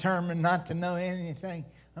I determined not to know anything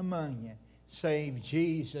among you, save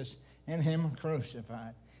Jesus and him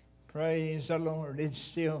crucified. Praise the Lord. It's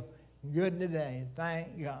still good today.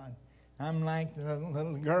 Thank God. I'm like the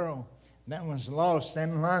little girl that was lost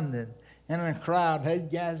in London, and a crowd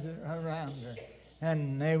had gathered around her,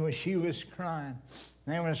 and she was crying.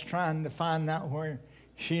 They was trying to find out where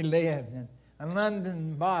she lived, and a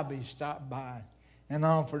London Bobby stopped by and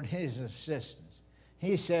offered his assistance.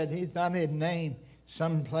 He said he thought he'd name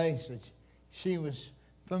some places she was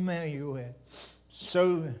familiar with.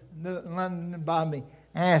 So the London Bobby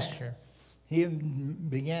asked her. He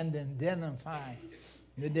began to identify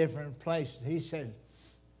the different places. He said,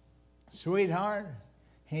 sweetheart,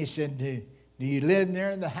 he said, do you live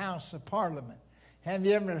near the House of Parliament? Have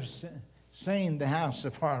you ever seen the House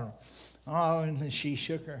of Parliament? Oh, and she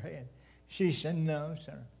shook her head. She said, no,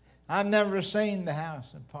 sir. I've never seen the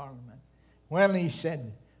House of Parliament. Well, he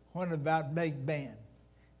said, what about Big Ben?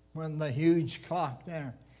 Well, the huge clock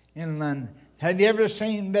there in London. Have you ever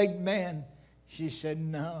seen Big Ben? She said,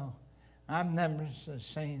 no, I've never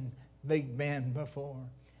seen Big Ben before.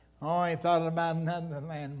 Oh, he thought about another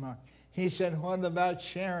landmark. He said, what about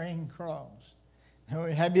Charing Cross?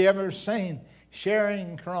 Have you ever seen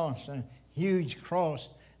Charing Cross, a huge cross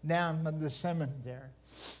down by the cemetery?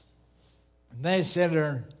 They said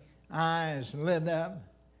her eyes lit up,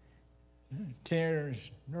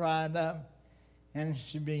 tears dried up, and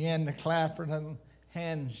she began to clap her little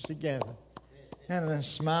hands together, and a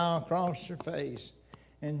smile crossed her face.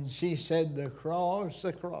 And she said, the cross,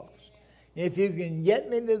 the cross. If you can get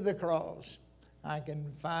me to the cross, I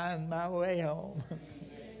can find my way home.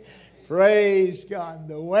 Praise God.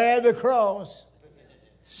 The way of the cross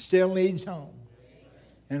still leads home.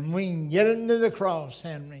 And we can get into the cross,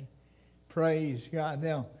 Henry. Praise God.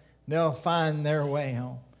 They'll find their way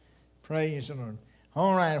home. Praise the Lord.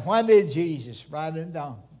 All right. Why did Jesus ride a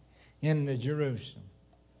donkey into Jerusalem?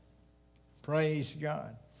 Praise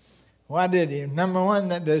God. Why did he? Number one,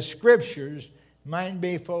 that the scriptures might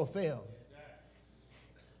be fulfilled.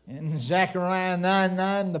 In Zechariah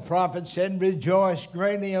 9:9, the prophet said, rejoice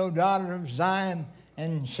greatly, O daughter of Zion,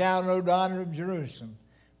 and shout, O daughter of Jerusalem.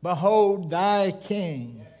 Behold, thy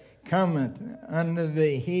king cometh unto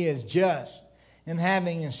thee. He is just, and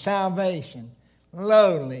having salvation,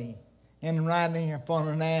 lowly, and riding upon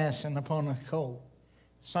an ass and upon a colt.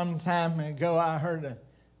 Some time ago, I heard a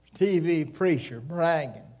TV preacher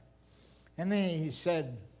bragging. And he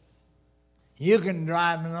said, you can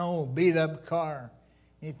drive an old beat-up car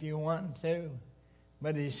if you want to.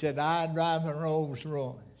 But he said, I drive a Rolls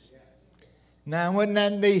Royce. Now, wouldn't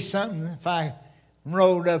that be something if I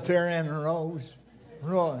rode up here in a Rolls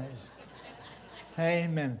Royce?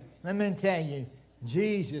 Amen. Let me tell you,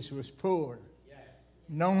 Jesus was poor.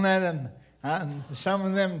 Don't let them, some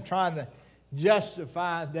of them try to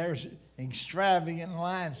justify their extravagant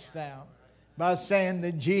lifestyle by saying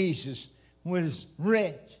that Jesus was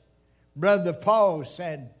rich. Brother Paul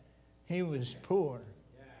said he was poor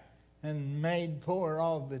and made poor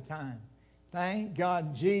all the time. Thank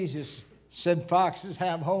God Jesus said foxes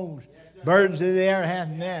have holes, birds of the air have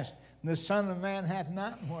nests, the Son of Man hath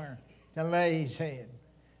not where to lay his head.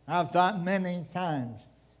 I've thought many times,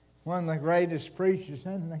 one of the greatest preachers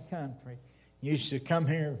in the country used to come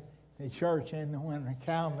here to church in the winter,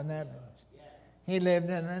 Calvin Evans. He lived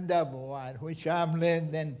in a double wide, which I've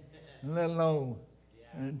lived in little old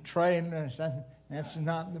trailers. That's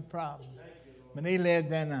not the problem. But he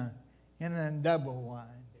lived in a double wide.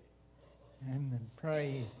 And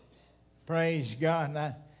praise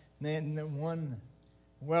God. Then the one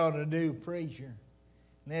well-to-do preacher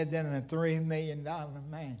lived in a $3 million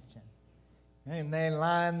mansion. And they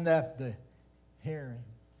lined up to hear him.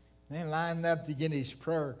 They lined up to get his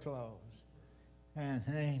prayer clothes. And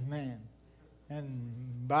amen.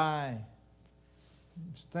 And buy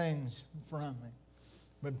things from him.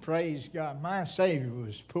 But praise God, my Savior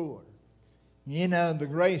was poor. You know the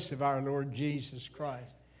grace of our Lord Jesus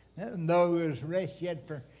Christ. And though he was rich, yet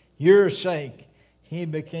for your sake he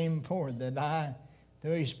became poor, that I,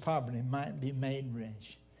 through his poverty, might be made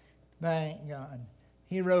rich. Thank God.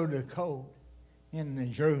 He rode a colt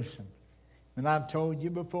in Jerusalem. And I've told you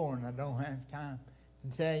before, and I don't have time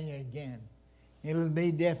to tell you again. It'll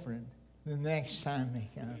be different the next time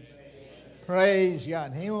he comes. Praise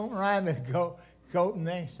God. He won't ride a colt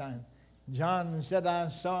next time. John said, I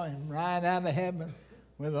saw him ride out of heaven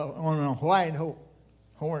on a white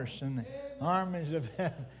horse, and the armies of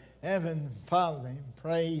heaven followed him.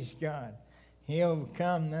 Praise God. He'll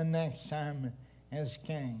come the next time as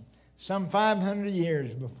king. Some 500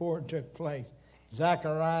 years before it took place,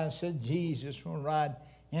 Zechariah said Jesus will ride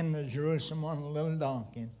into Jerusalem on a little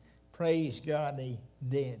donkey. Praise God, he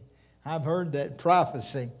did. I've heard that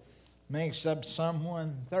prophecy makes up some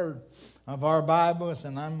 1/3 of our Bibles,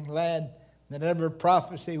 and I'm glad that every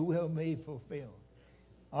prophecy will be fulfilled.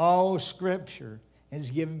 All Scripture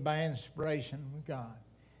is given by inspiration of God,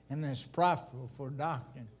 and is profitable for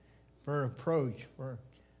doctrine, for reproach, for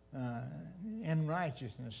in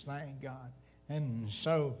righteousness, thank God. And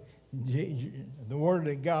so the Word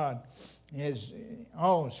of God is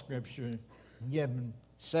all Scripture given.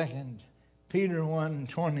 2 Peter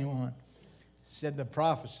 1:21 said the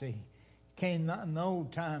prophecy came not in the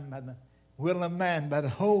old time by the will of man, but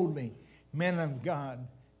holy men of God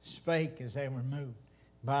spake as they were moved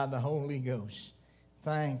by the Holy Ghost.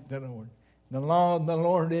 Thank the Lord. The law of the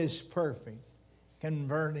Lord is perfect,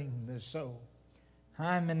 converting the soul.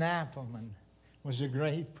 Hyman Appleman was a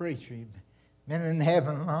great preacher. He'd been in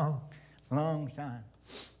heaven a long time.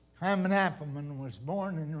 Hyman Appleman was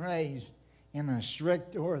born and raised in a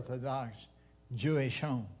strict Orthodox Jewish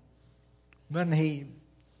home.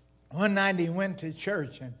 One night he went to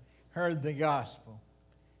church and heard the gospel,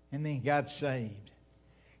 and he got saved.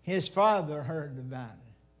 His father heard about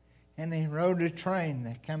it, and he rode a train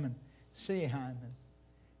to come and see Hyman.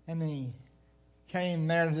 And he came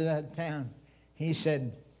there to that town. He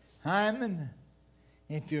said, Hyman,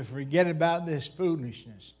 if you forget about this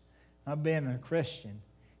foolishness of being a Christian,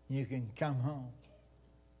 you can come home.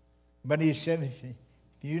 But he said, if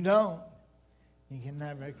you don't, you can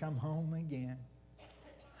never come home again.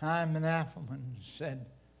 Hyman Appleman said,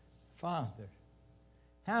 Father,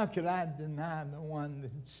 how could I deny the one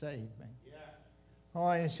that saved me? Yeah.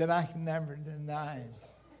 Oh, he said, I can never deny him.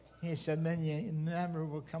 He said, then you never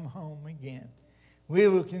will come home again. We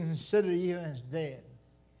will consider you as dead.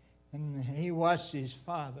 And he watched his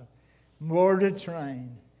father board a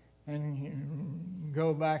train and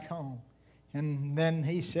go back home. And then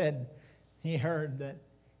he said he heard that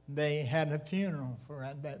they had a funeral for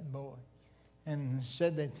that boy. And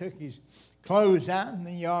said they took his clothes out in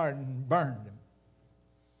the yard and burned him.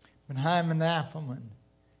 But Hyman Appleman,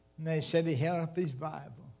 and they said he held up his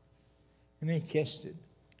Bible and he kissed it.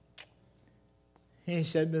 He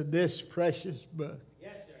said, but this precious book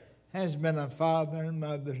has been a father and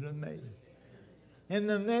mother to me. In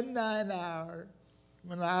the midnight hour,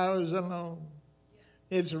 when I was alone,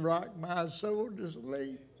 it's rocked my soul to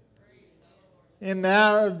sleep. In the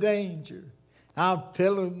hour of danger, I've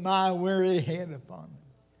pillowed my weary head upon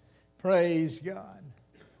it. Praise God.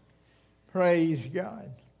 Praise God.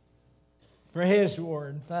 For His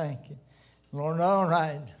word, thank you. Lord, all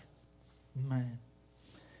right. Man.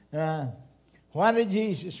 Why did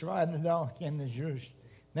Jesus ride the donkey into Jerusalem?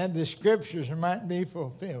 That the Scriptures might be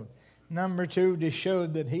fulfilled. Number 2, to show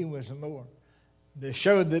that He was Lord. To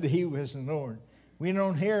show that He was Lord. We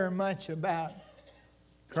don't hear much about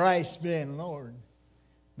Christ being Lord.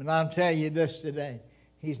 But I'll tell you this today.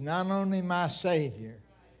 He's not only my Savior,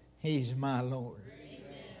 He's my Lord. Amen.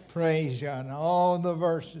 Praise God. All the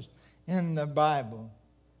verses in the Bible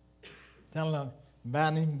tell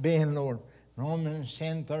about Him being Lord. Romans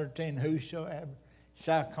 10:13, whosoever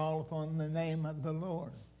shall call upon the name of the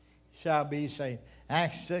Lord shall be saved.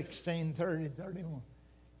 Acts 16:30-31.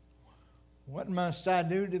 What must I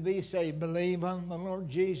do to be saved? Believe on the Lord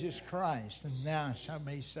Jesus Christ, and thou shalt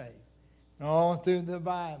be saved. All through the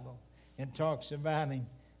Bible, it talks about Him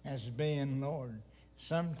as being Lord.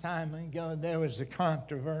 Some time ago, there was a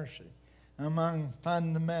controversy among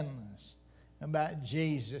fundamentalists about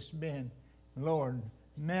Jesus being Lord.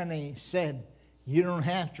 Many said, you don't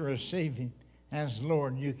have to receive Him as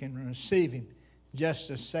Lord. You can receive Him just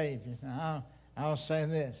as Savior. Now, I'll say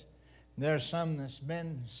this. There's some that's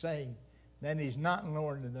been saved that He's not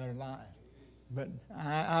Lord of their life. But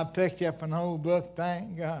I picked up an old book,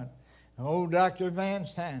 thank God. Old Dr.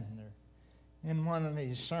 Vance Handler, in one of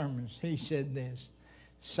his sermons, he said this: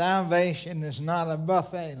 salvation is not a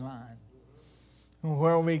buffet line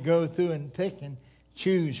where we go through and pick and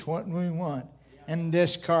choose what we want and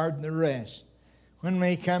discard the rest. When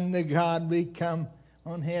we come to God, we come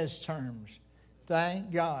on His terms.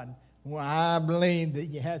 Thank God. Well, I believe that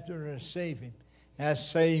you have to receive Him as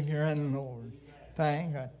Savior and Lord.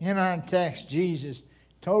 Thank God. In our text, Jesus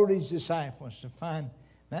told His disciples to find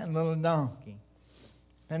that little donkey.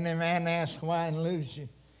 And the man asked, why lose you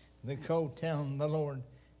the colt? Tell him the Lord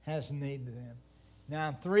has need of them.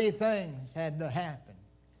 Now, 3 things had to happen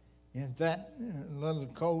if that little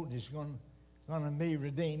colt is going to be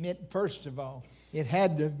redeemed. First of all, it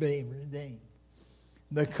had to be redeemed.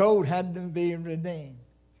 The colt had to be redeemed.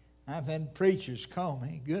 I've had preachers call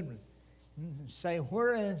me, Goodman, Say,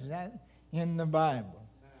 where is that in the Bible?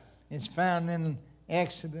 It's found in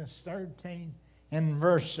Exodus 13 and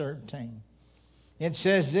verse 13. It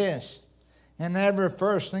says this, and every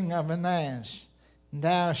firstling of an ass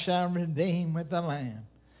thou shalt redeem with the lamb.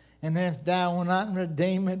 And if thou wilt not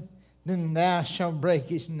redeem it, then thou shalt break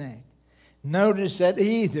his neck. Notice that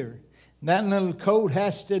either that little colt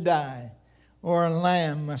has to die or a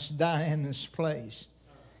lamb must die in its place.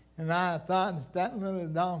 And I thought that little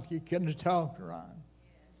donkey could have talked right.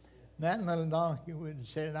 That little donkey would have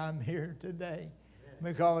said, I'm here today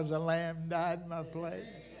because a lamb died in my place.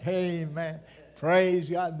 Amen. Praise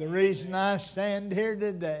God. The reason I stand here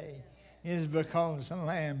today is because a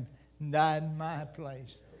lamb died in my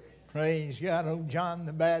place. Praise God. Old John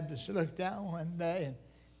the Baptist looked out one day and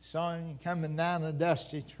saw him coming down a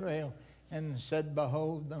dusty trail and said,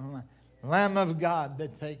 behold, the Lamb of God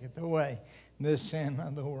that taketh away the sin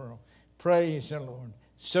of the world. Praise the Lord.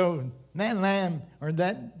 So that lamb or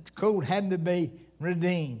that colt had to be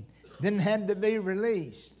redeemed. Then had to be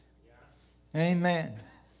released. Amen.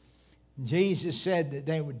 Jesus said that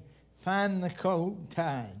they would find the colt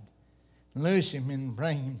tied, loose him and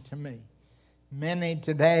bring him to me. Many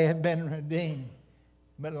today have been redeemed,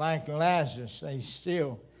 but like Lazarus, they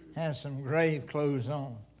still have some grave clothes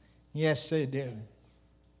on. Yes, they do.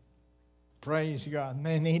 Praise God. And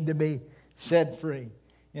they need to be set free.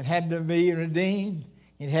 It had to be redeemed.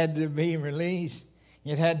 It had to be released.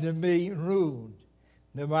 It had to be ruled.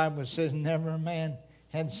 The Bible says never a man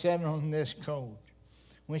had sat on this colt,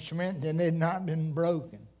 which meant that it had not been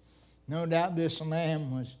broken. No doubt this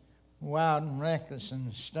lamb was wild and reckless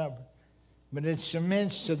and stubborn, but it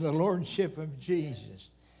submits to the lordship of Jesus,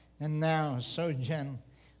 and now is so gentle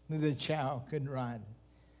that the child could ride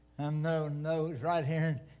it. I've known those right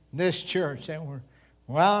here in this church that were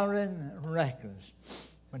wild and reckless,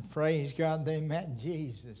 but praise God, they met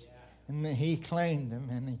Jesus, and he claimed them,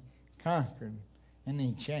 and he conquered them, and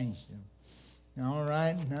he changed them. All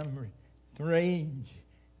right, number 3,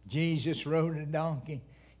 Jesus rode a donkey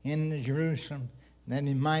into Jerusalem that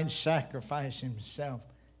he might sacrifice himself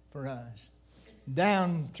for us.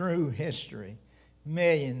 Down through history,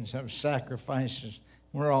 millions of sacrifices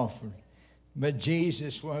were offered, but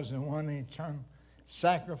Jesus was the one eternal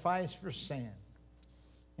sacrifice for sin.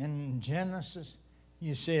 In Genesis,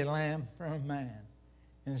 you see a lamb for a man.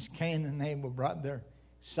 As Cain and Abel brought their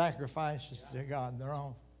sacrifices to God, their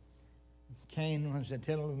offering. Cain was the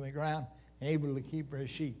tiller of the ground, Abel the keeper of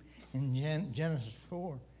sheep. In Genesis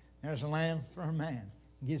 4, there's a lamb for a man.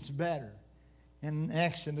 It gets better. In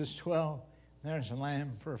Exodus 12, there's a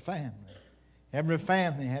lamb for a family. Every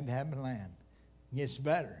family had to have a lamb. It gets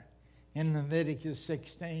better. In Leviticus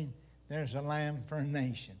 16, there's a lamb for a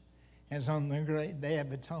nation. As on the great day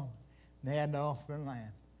of atonement, they had to offer a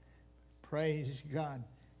lamb. Praise God.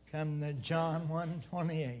 Come to John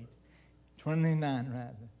 1:28, 29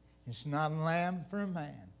 rather. It's not a lamb for a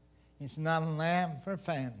man. It's not a lamb for a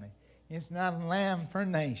family. It's not a lamb for a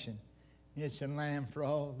nation. It's a lamb for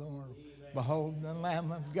all the world. Amen. Behold the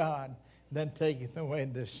Lamb of God that taketh away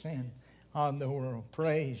the sin of the world.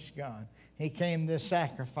 Praise God. He came to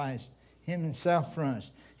sacrifice himself for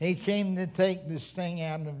us. He came to take the sting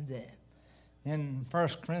out of death. In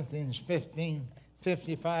 1 Corinthians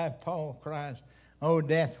 15:55, Paul cries, O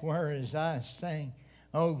death, where is thy sting?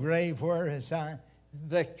 O grave, where is thy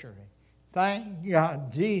victory? Thank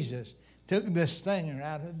God Jesus took the stinger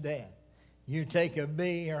out of death. You take a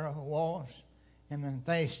bee or a wasp, and if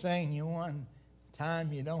they sting you one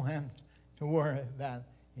time, you don't have to worry about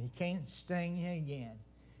it. He can't sting you again.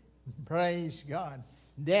 Praise God.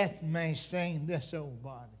 Death may sting this old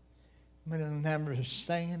body, but it'll never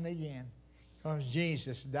sting it again, because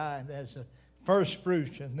Jesus died as the first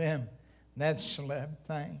fruits of them that slept.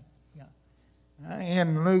 Thank God.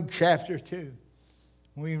 In Luke chapter 2,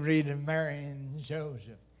 we read of Mary and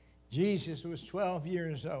Joseph. Jesus was 12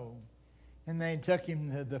 years old, and they took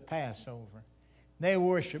him to the Passover. They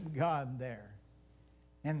worshiped God there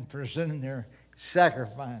and presented their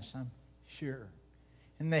sacrifice, I'm sure.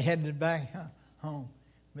 And they headed back home.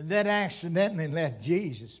 But that accidentally left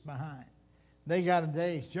Jesus behind. They got a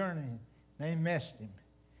day's journey. They missed him.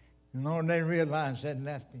 And Lord, they realized they'd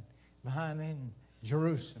left him behind in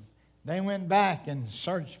Jerusalem. They went back and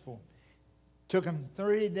searched for him. Took them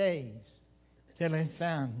 3 days till they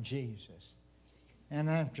found Jesus. And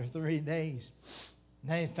after 3 days,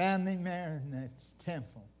 they found him there in that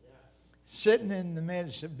temple, sitting in the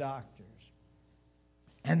midst of doctors.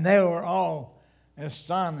 And they were all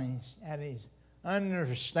astonished at his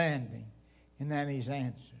understanding and at his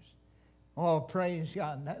answers. Oh, praise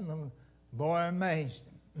God. That little boy amazed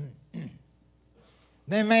him.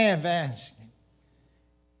 They may have asked him,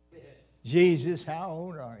 Jesus, how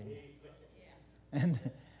old are you? And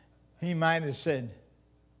he might have said,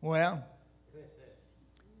 well,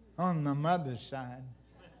 on my mother's side,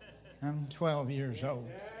 I'm 12 years old.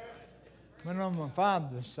 But on my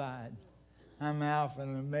father's side, I'm Alpha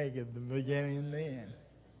and Omega, the beginning and the end.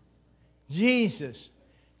 Jesus,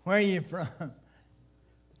 where are you from?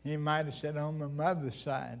 He might have said, on my mother's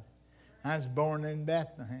side, I was born in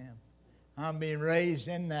Bethlehem. I'll be raised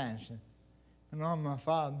in Nazareth. And on my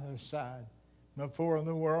father's side, before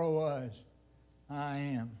the world was, I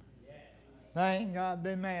am. Thank God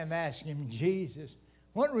they may have asked him, Jesus,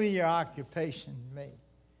 what will your occupation be?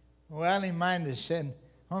 Well, he might have said,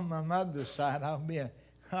 on my mother's side, I'll be a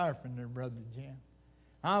carpenter, Brother Jim.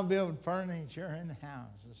 I'll build furniture and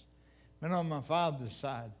houses. But on my father's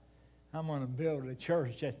side, I'm going to build a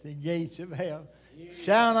church at the gates of hell.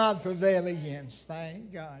 Shall not prevail against.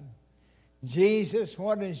 Thank God. Jesus,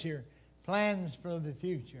 what is your plans for the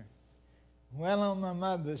future? Well, on my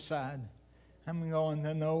mother's side, I'm going to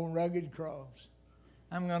an old rugged cross.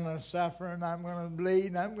 I'm going to suffer and I'm going to bleed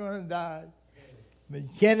and I'm going to die. But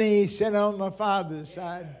Kenny said on my father's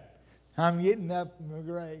side, I'm getting up from the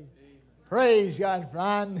grave. Praise God, for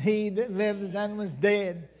I'm he that lived and was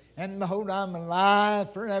dead. And behold, I'm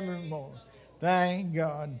alive forevermore. Thank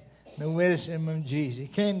God, the wisdom of Jesus. He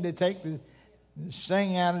came to take the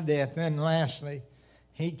sting out of death. And lastly,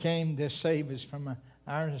 he came to save us from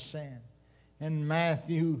our sin. In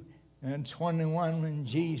Matthew 21, when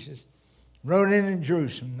Jesus rode into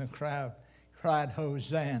Jerusalem, the crowd cried,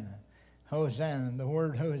 Hosanna, Hosanna. The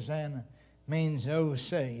word Hosanna means, oh,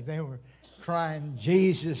 save. They were crying,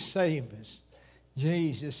 Jesus, save us.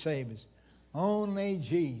 Jesus, save us. Only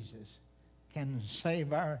Jesus can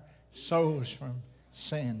save our souls from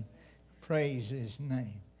sin. Praise his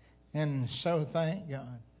name. And so thank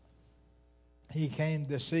God. He came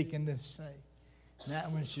to seek and to save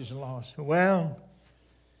that which is lost. Well,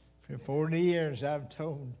 for 40 years I've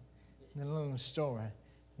told the little story.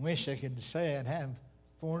 Wish I could say I'd have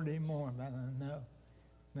 40 more, but I know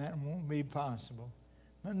that won't be possible.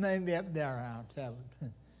 But maybe up there I'll tell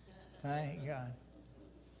it. Thank God.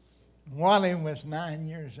 Wally was 9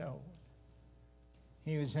 years old.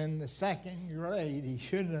 He was in the second grade. He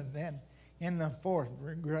should have been in the fourth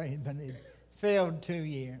grade, but he failed 2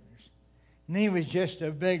 years. And he was just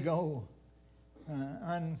a big old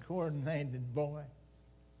uncoordinated boy.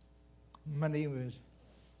 But he was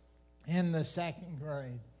in the second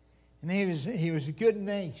grade. And he was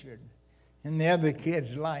good-natured. And the other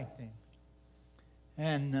kids liked him.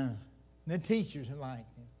 And the teachers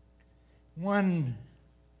liked him. One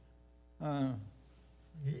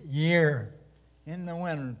year in the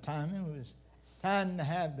winter time, it was time to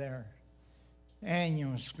have their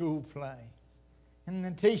annual school play. And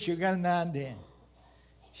the teacher got an idea.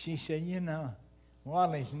 She said, you know,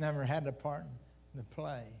 Wally's never had a part in the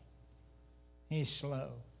play. He's slow.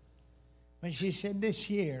 But she said, this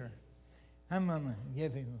year, I'm going to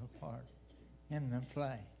give him a part in the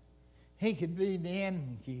play. He could be the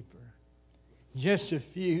innkeeper. Just a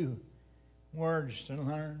few words to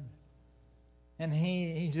learn. And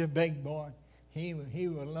he's a big boy. He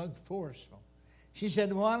will look forceful. She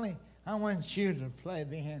said, Wally, I want you to play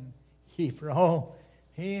the innkeeper. Oh,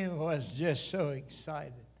 he was just so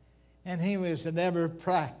excited. And he was at every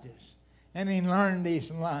practice. And he learned these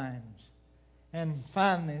lines. And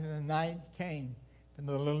finally the night came for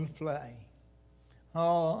the little play.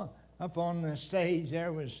 Oh, up on the stage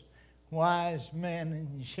there was wise men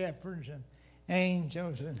and shepherds and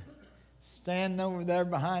angels. And standing over there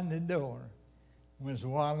behind the door was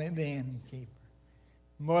Wally the innkeeper.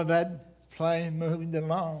 Boy, that play moved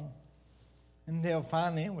along until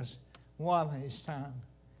finally it was Wally's time.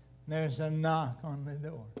 There's a knock on the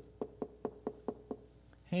door.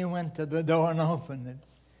 He went to the door and opened it.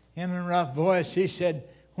 In a rough voice, he said,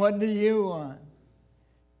 what do you want?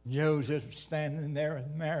 Joseph standing there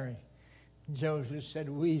with Mary. Joseph said,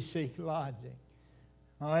 we seek lodging.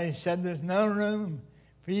 Oh, he said, there's no room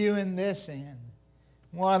for you in this inn.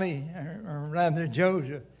 Wally, or rather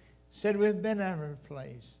Joseph, said, we've been every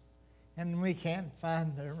place, and we can't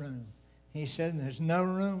find a room. He said, there's no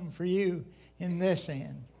room for you in this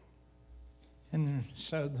inn. And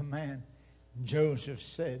so the man, Joseph,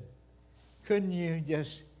 said, couldn't you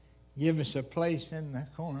just give us a place in the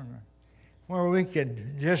corner where we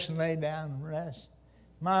could just lay down and rest?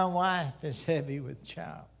 My wife is heavy with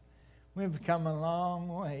child. We've come a long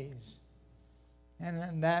ways. And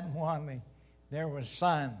in that Wally, there was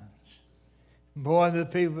silence. Boy, the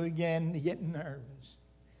people began to get nervous.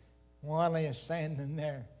 Wally is standing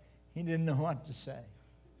there. He didn't know what to say.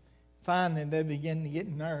 Finally, they began to get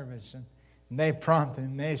nervous, and they prompted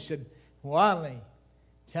him. They said, Wally,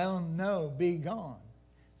 Tell him no, be gone.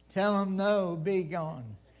 Tell him no, be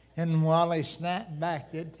gone. And Wally snapped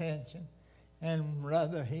back the attention. And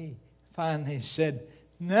brother, he finally said,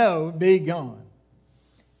 no, be gone.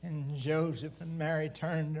 And Joseph and Mary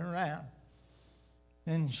turned around.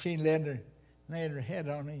 And she laid her head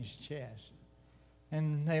on his chest.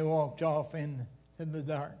 And they walked off into the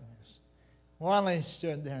darkness. Wally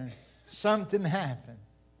stood there. Something happened.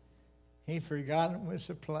 He forgot it was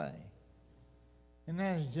a play. And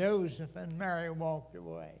as Joseph and Mary walked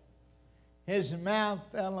away, his mouth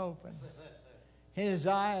fell open. His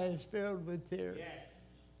eyes filled with tears.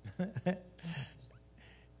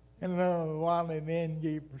 And little Wally, the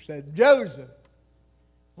innkeeper, said, Joseph,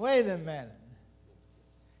 wait a minute.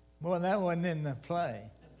 Boy, that wasn't in the play.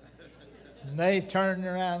 And they turned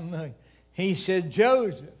around and looked. He said,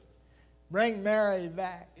 Joseph, bring Mary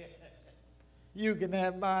back. You can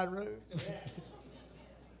have my room.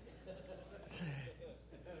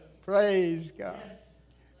 Praise God.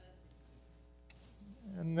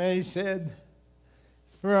 And they said,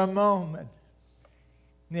 for a moment,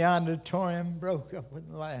 the auditorium broke up with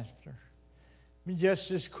laughter. But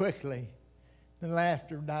just as quickly, the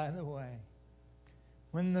laughter died away.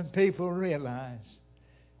 When the people realized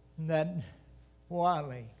that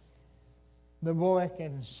Wally, the boy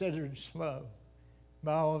considered slow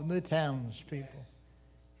by all of the townspeople,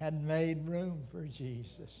 had made room for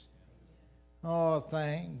Jesus. Oh,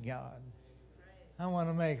 thank God. I want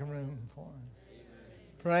to make room for him.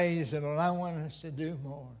 Praise the Lord. I want us to do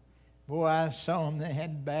more. Boy, I saw them. They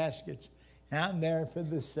had baskets out there for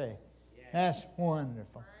the sick. That's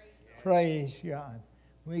wonderful. Praise God.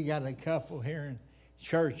 We got a couple here in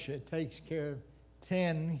church that takes care of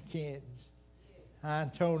 10 kids. I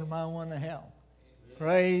told them I want to help.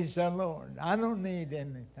 Praise the Lord. I don't need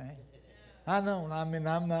anything. I don't. I mean,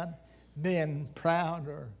 I'm not being proud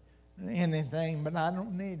or anything, but I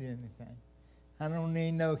don't need anything. I don't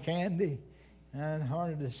need no candy. It's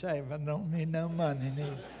hard to say, but I don't need no money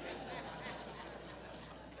neither.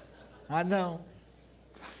 I don't.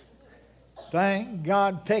 Thank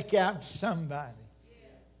God, pick out somebody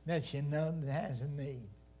that you know that has a need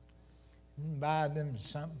and buy them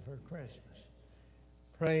something for Christmas.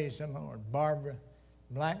 Praise the Lord. Barbara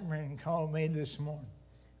Blackburn called me this morning.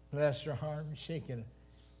 Bless her heart, she could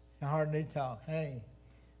hardly talk. Hey,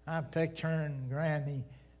 I picked her and Granny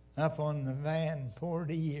up on the van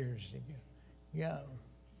 40 years ago.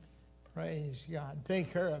 Praise God.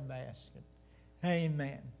 Take her a basket.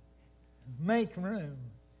 Amen. Make room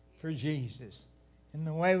for Jesus. And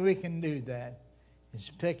the way we can do that is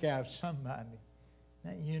pick out somebody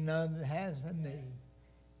that you know that has a need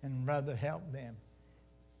and brother, help them.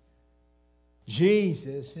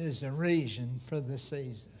 Jesus is the reason for the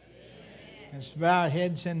season. Let's bow our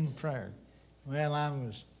heads in prayer. Well, I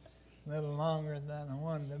was a little longer than I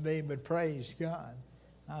wanted to be, but praise God,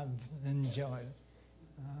 I've enjoyed it.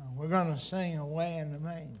 We're going to sing Away in the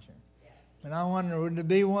Manger. But I wonder, would there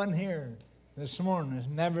be one here this morning that's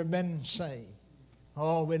never been saved?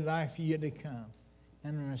 Oh, we'd like for you to come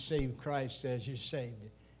and receive Christ as your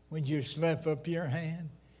Savior. Would you slip up your hand?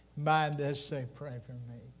 By this, say, pray for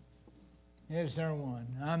me. Is there one?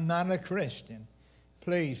 I'm not a Christian.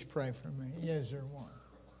 Please pray for me. Is there one?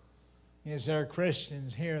 Is there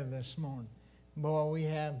Christians here this morning? Boy, we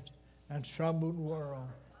have a troubled world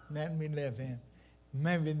that we live in.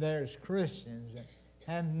 Maybe there's Christians that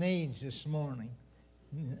have needs this morning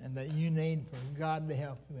and that you need for God to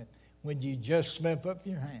help you with. Would you just slip up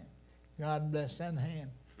your hand? God bless that hand.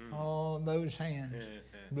 All those hands.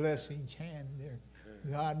 Bless each hand, dear.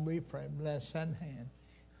 God, we pray. Bless that hand.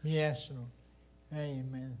 Yes, Lord.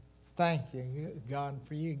 Amen. Thank you, God,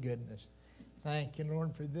 for your goodness. Thank you,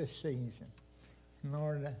 Lord, for this season.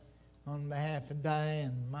 Lord, on behalf of Diane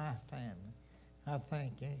and my family, I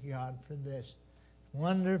thank you, God, for this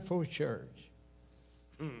wonderful church.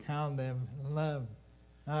 How they've loved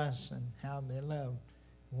us and how they love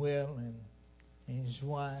Will and his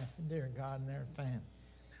wife, dear God, and their family.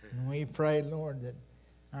 And we pray, Lord, that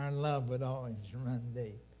our love would always run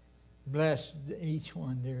deep. Bless each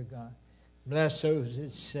one, dear God. Bless those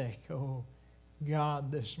that's sick. Oh,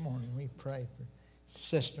 God, this morning we pray for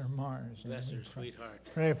Sister Mars. Bless her, sweetheart.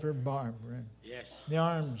 Pray for Barbara and the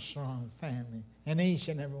Armstrong family and each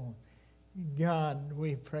and every one. God,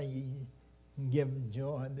 we pray you give them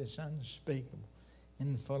joy that's unspeakable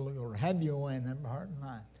and full of glory. Have your way in their heart and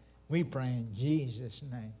life. We pray in Jesus'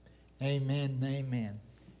 name. Amen and amen.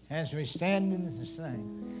 As we stand and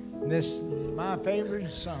sing, this is my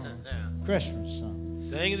favorite song, Christmas song.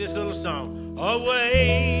 Sing this little song.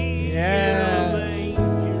 Away Yes. in the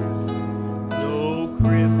manger, no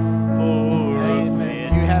crib for Amen. a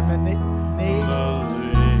man. You have a need? The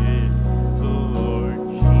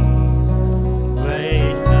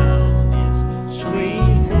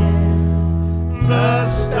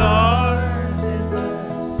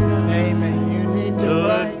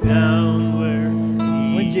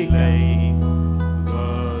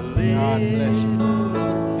God bless you.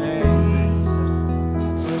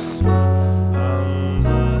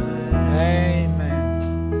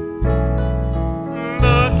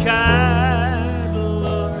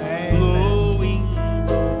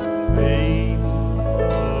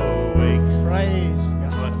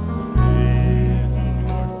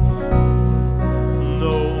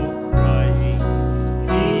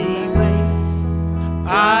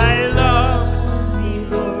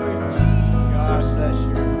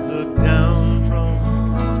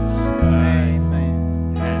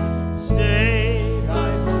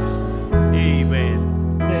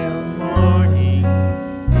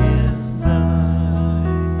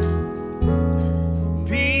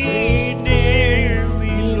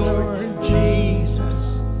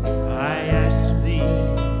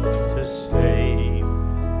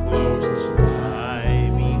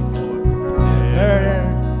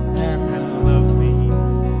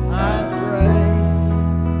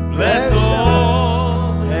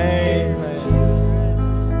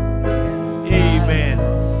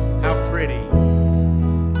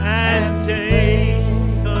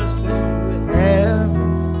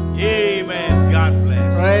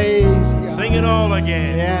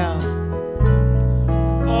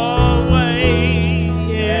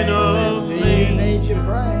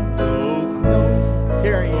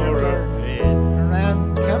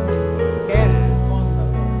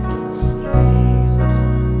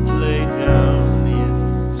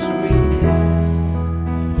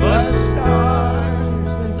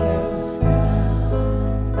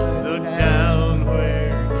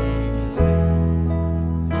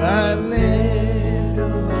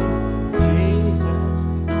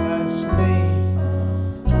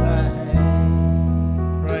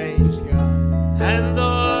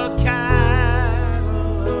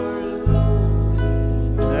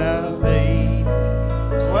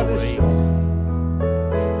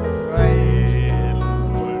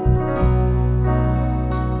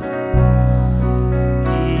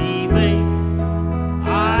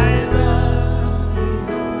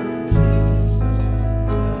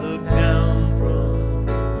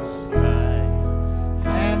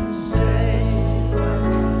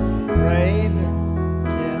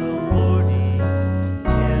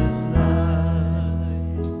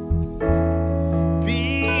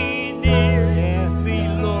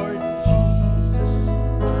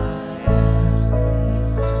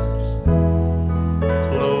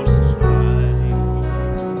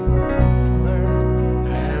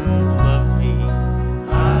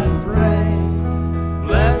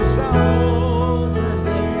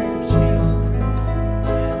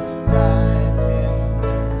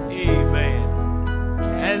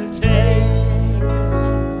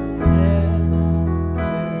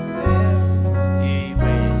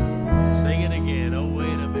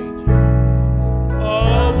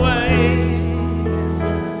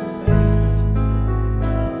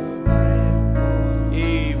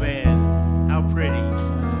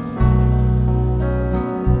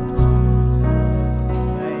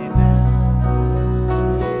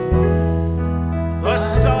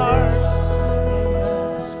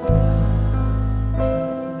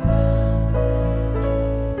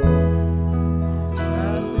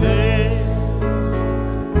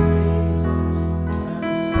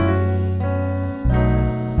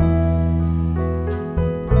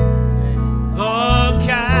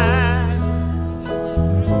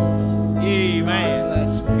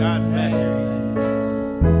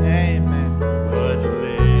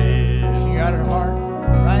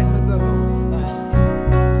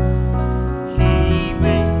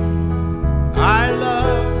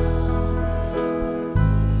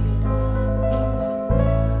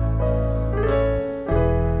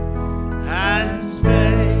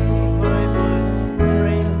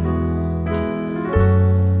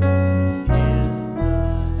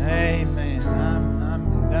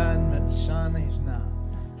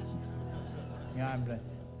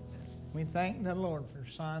 Thank the Lord for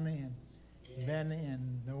Sonny and Benny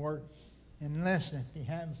and the work. And listen, if you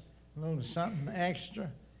have a little something extra,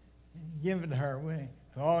 give it to her. We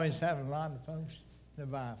always have a lot of folks to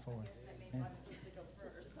buy for it.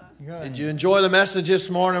 Yeah. Did you enjoy the message this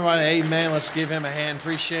morning? Amen. Let's give him a hand.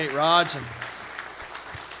 Appreciate Raj and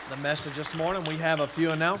the message this morning. We have a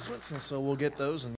few announcements, and so we'll get those.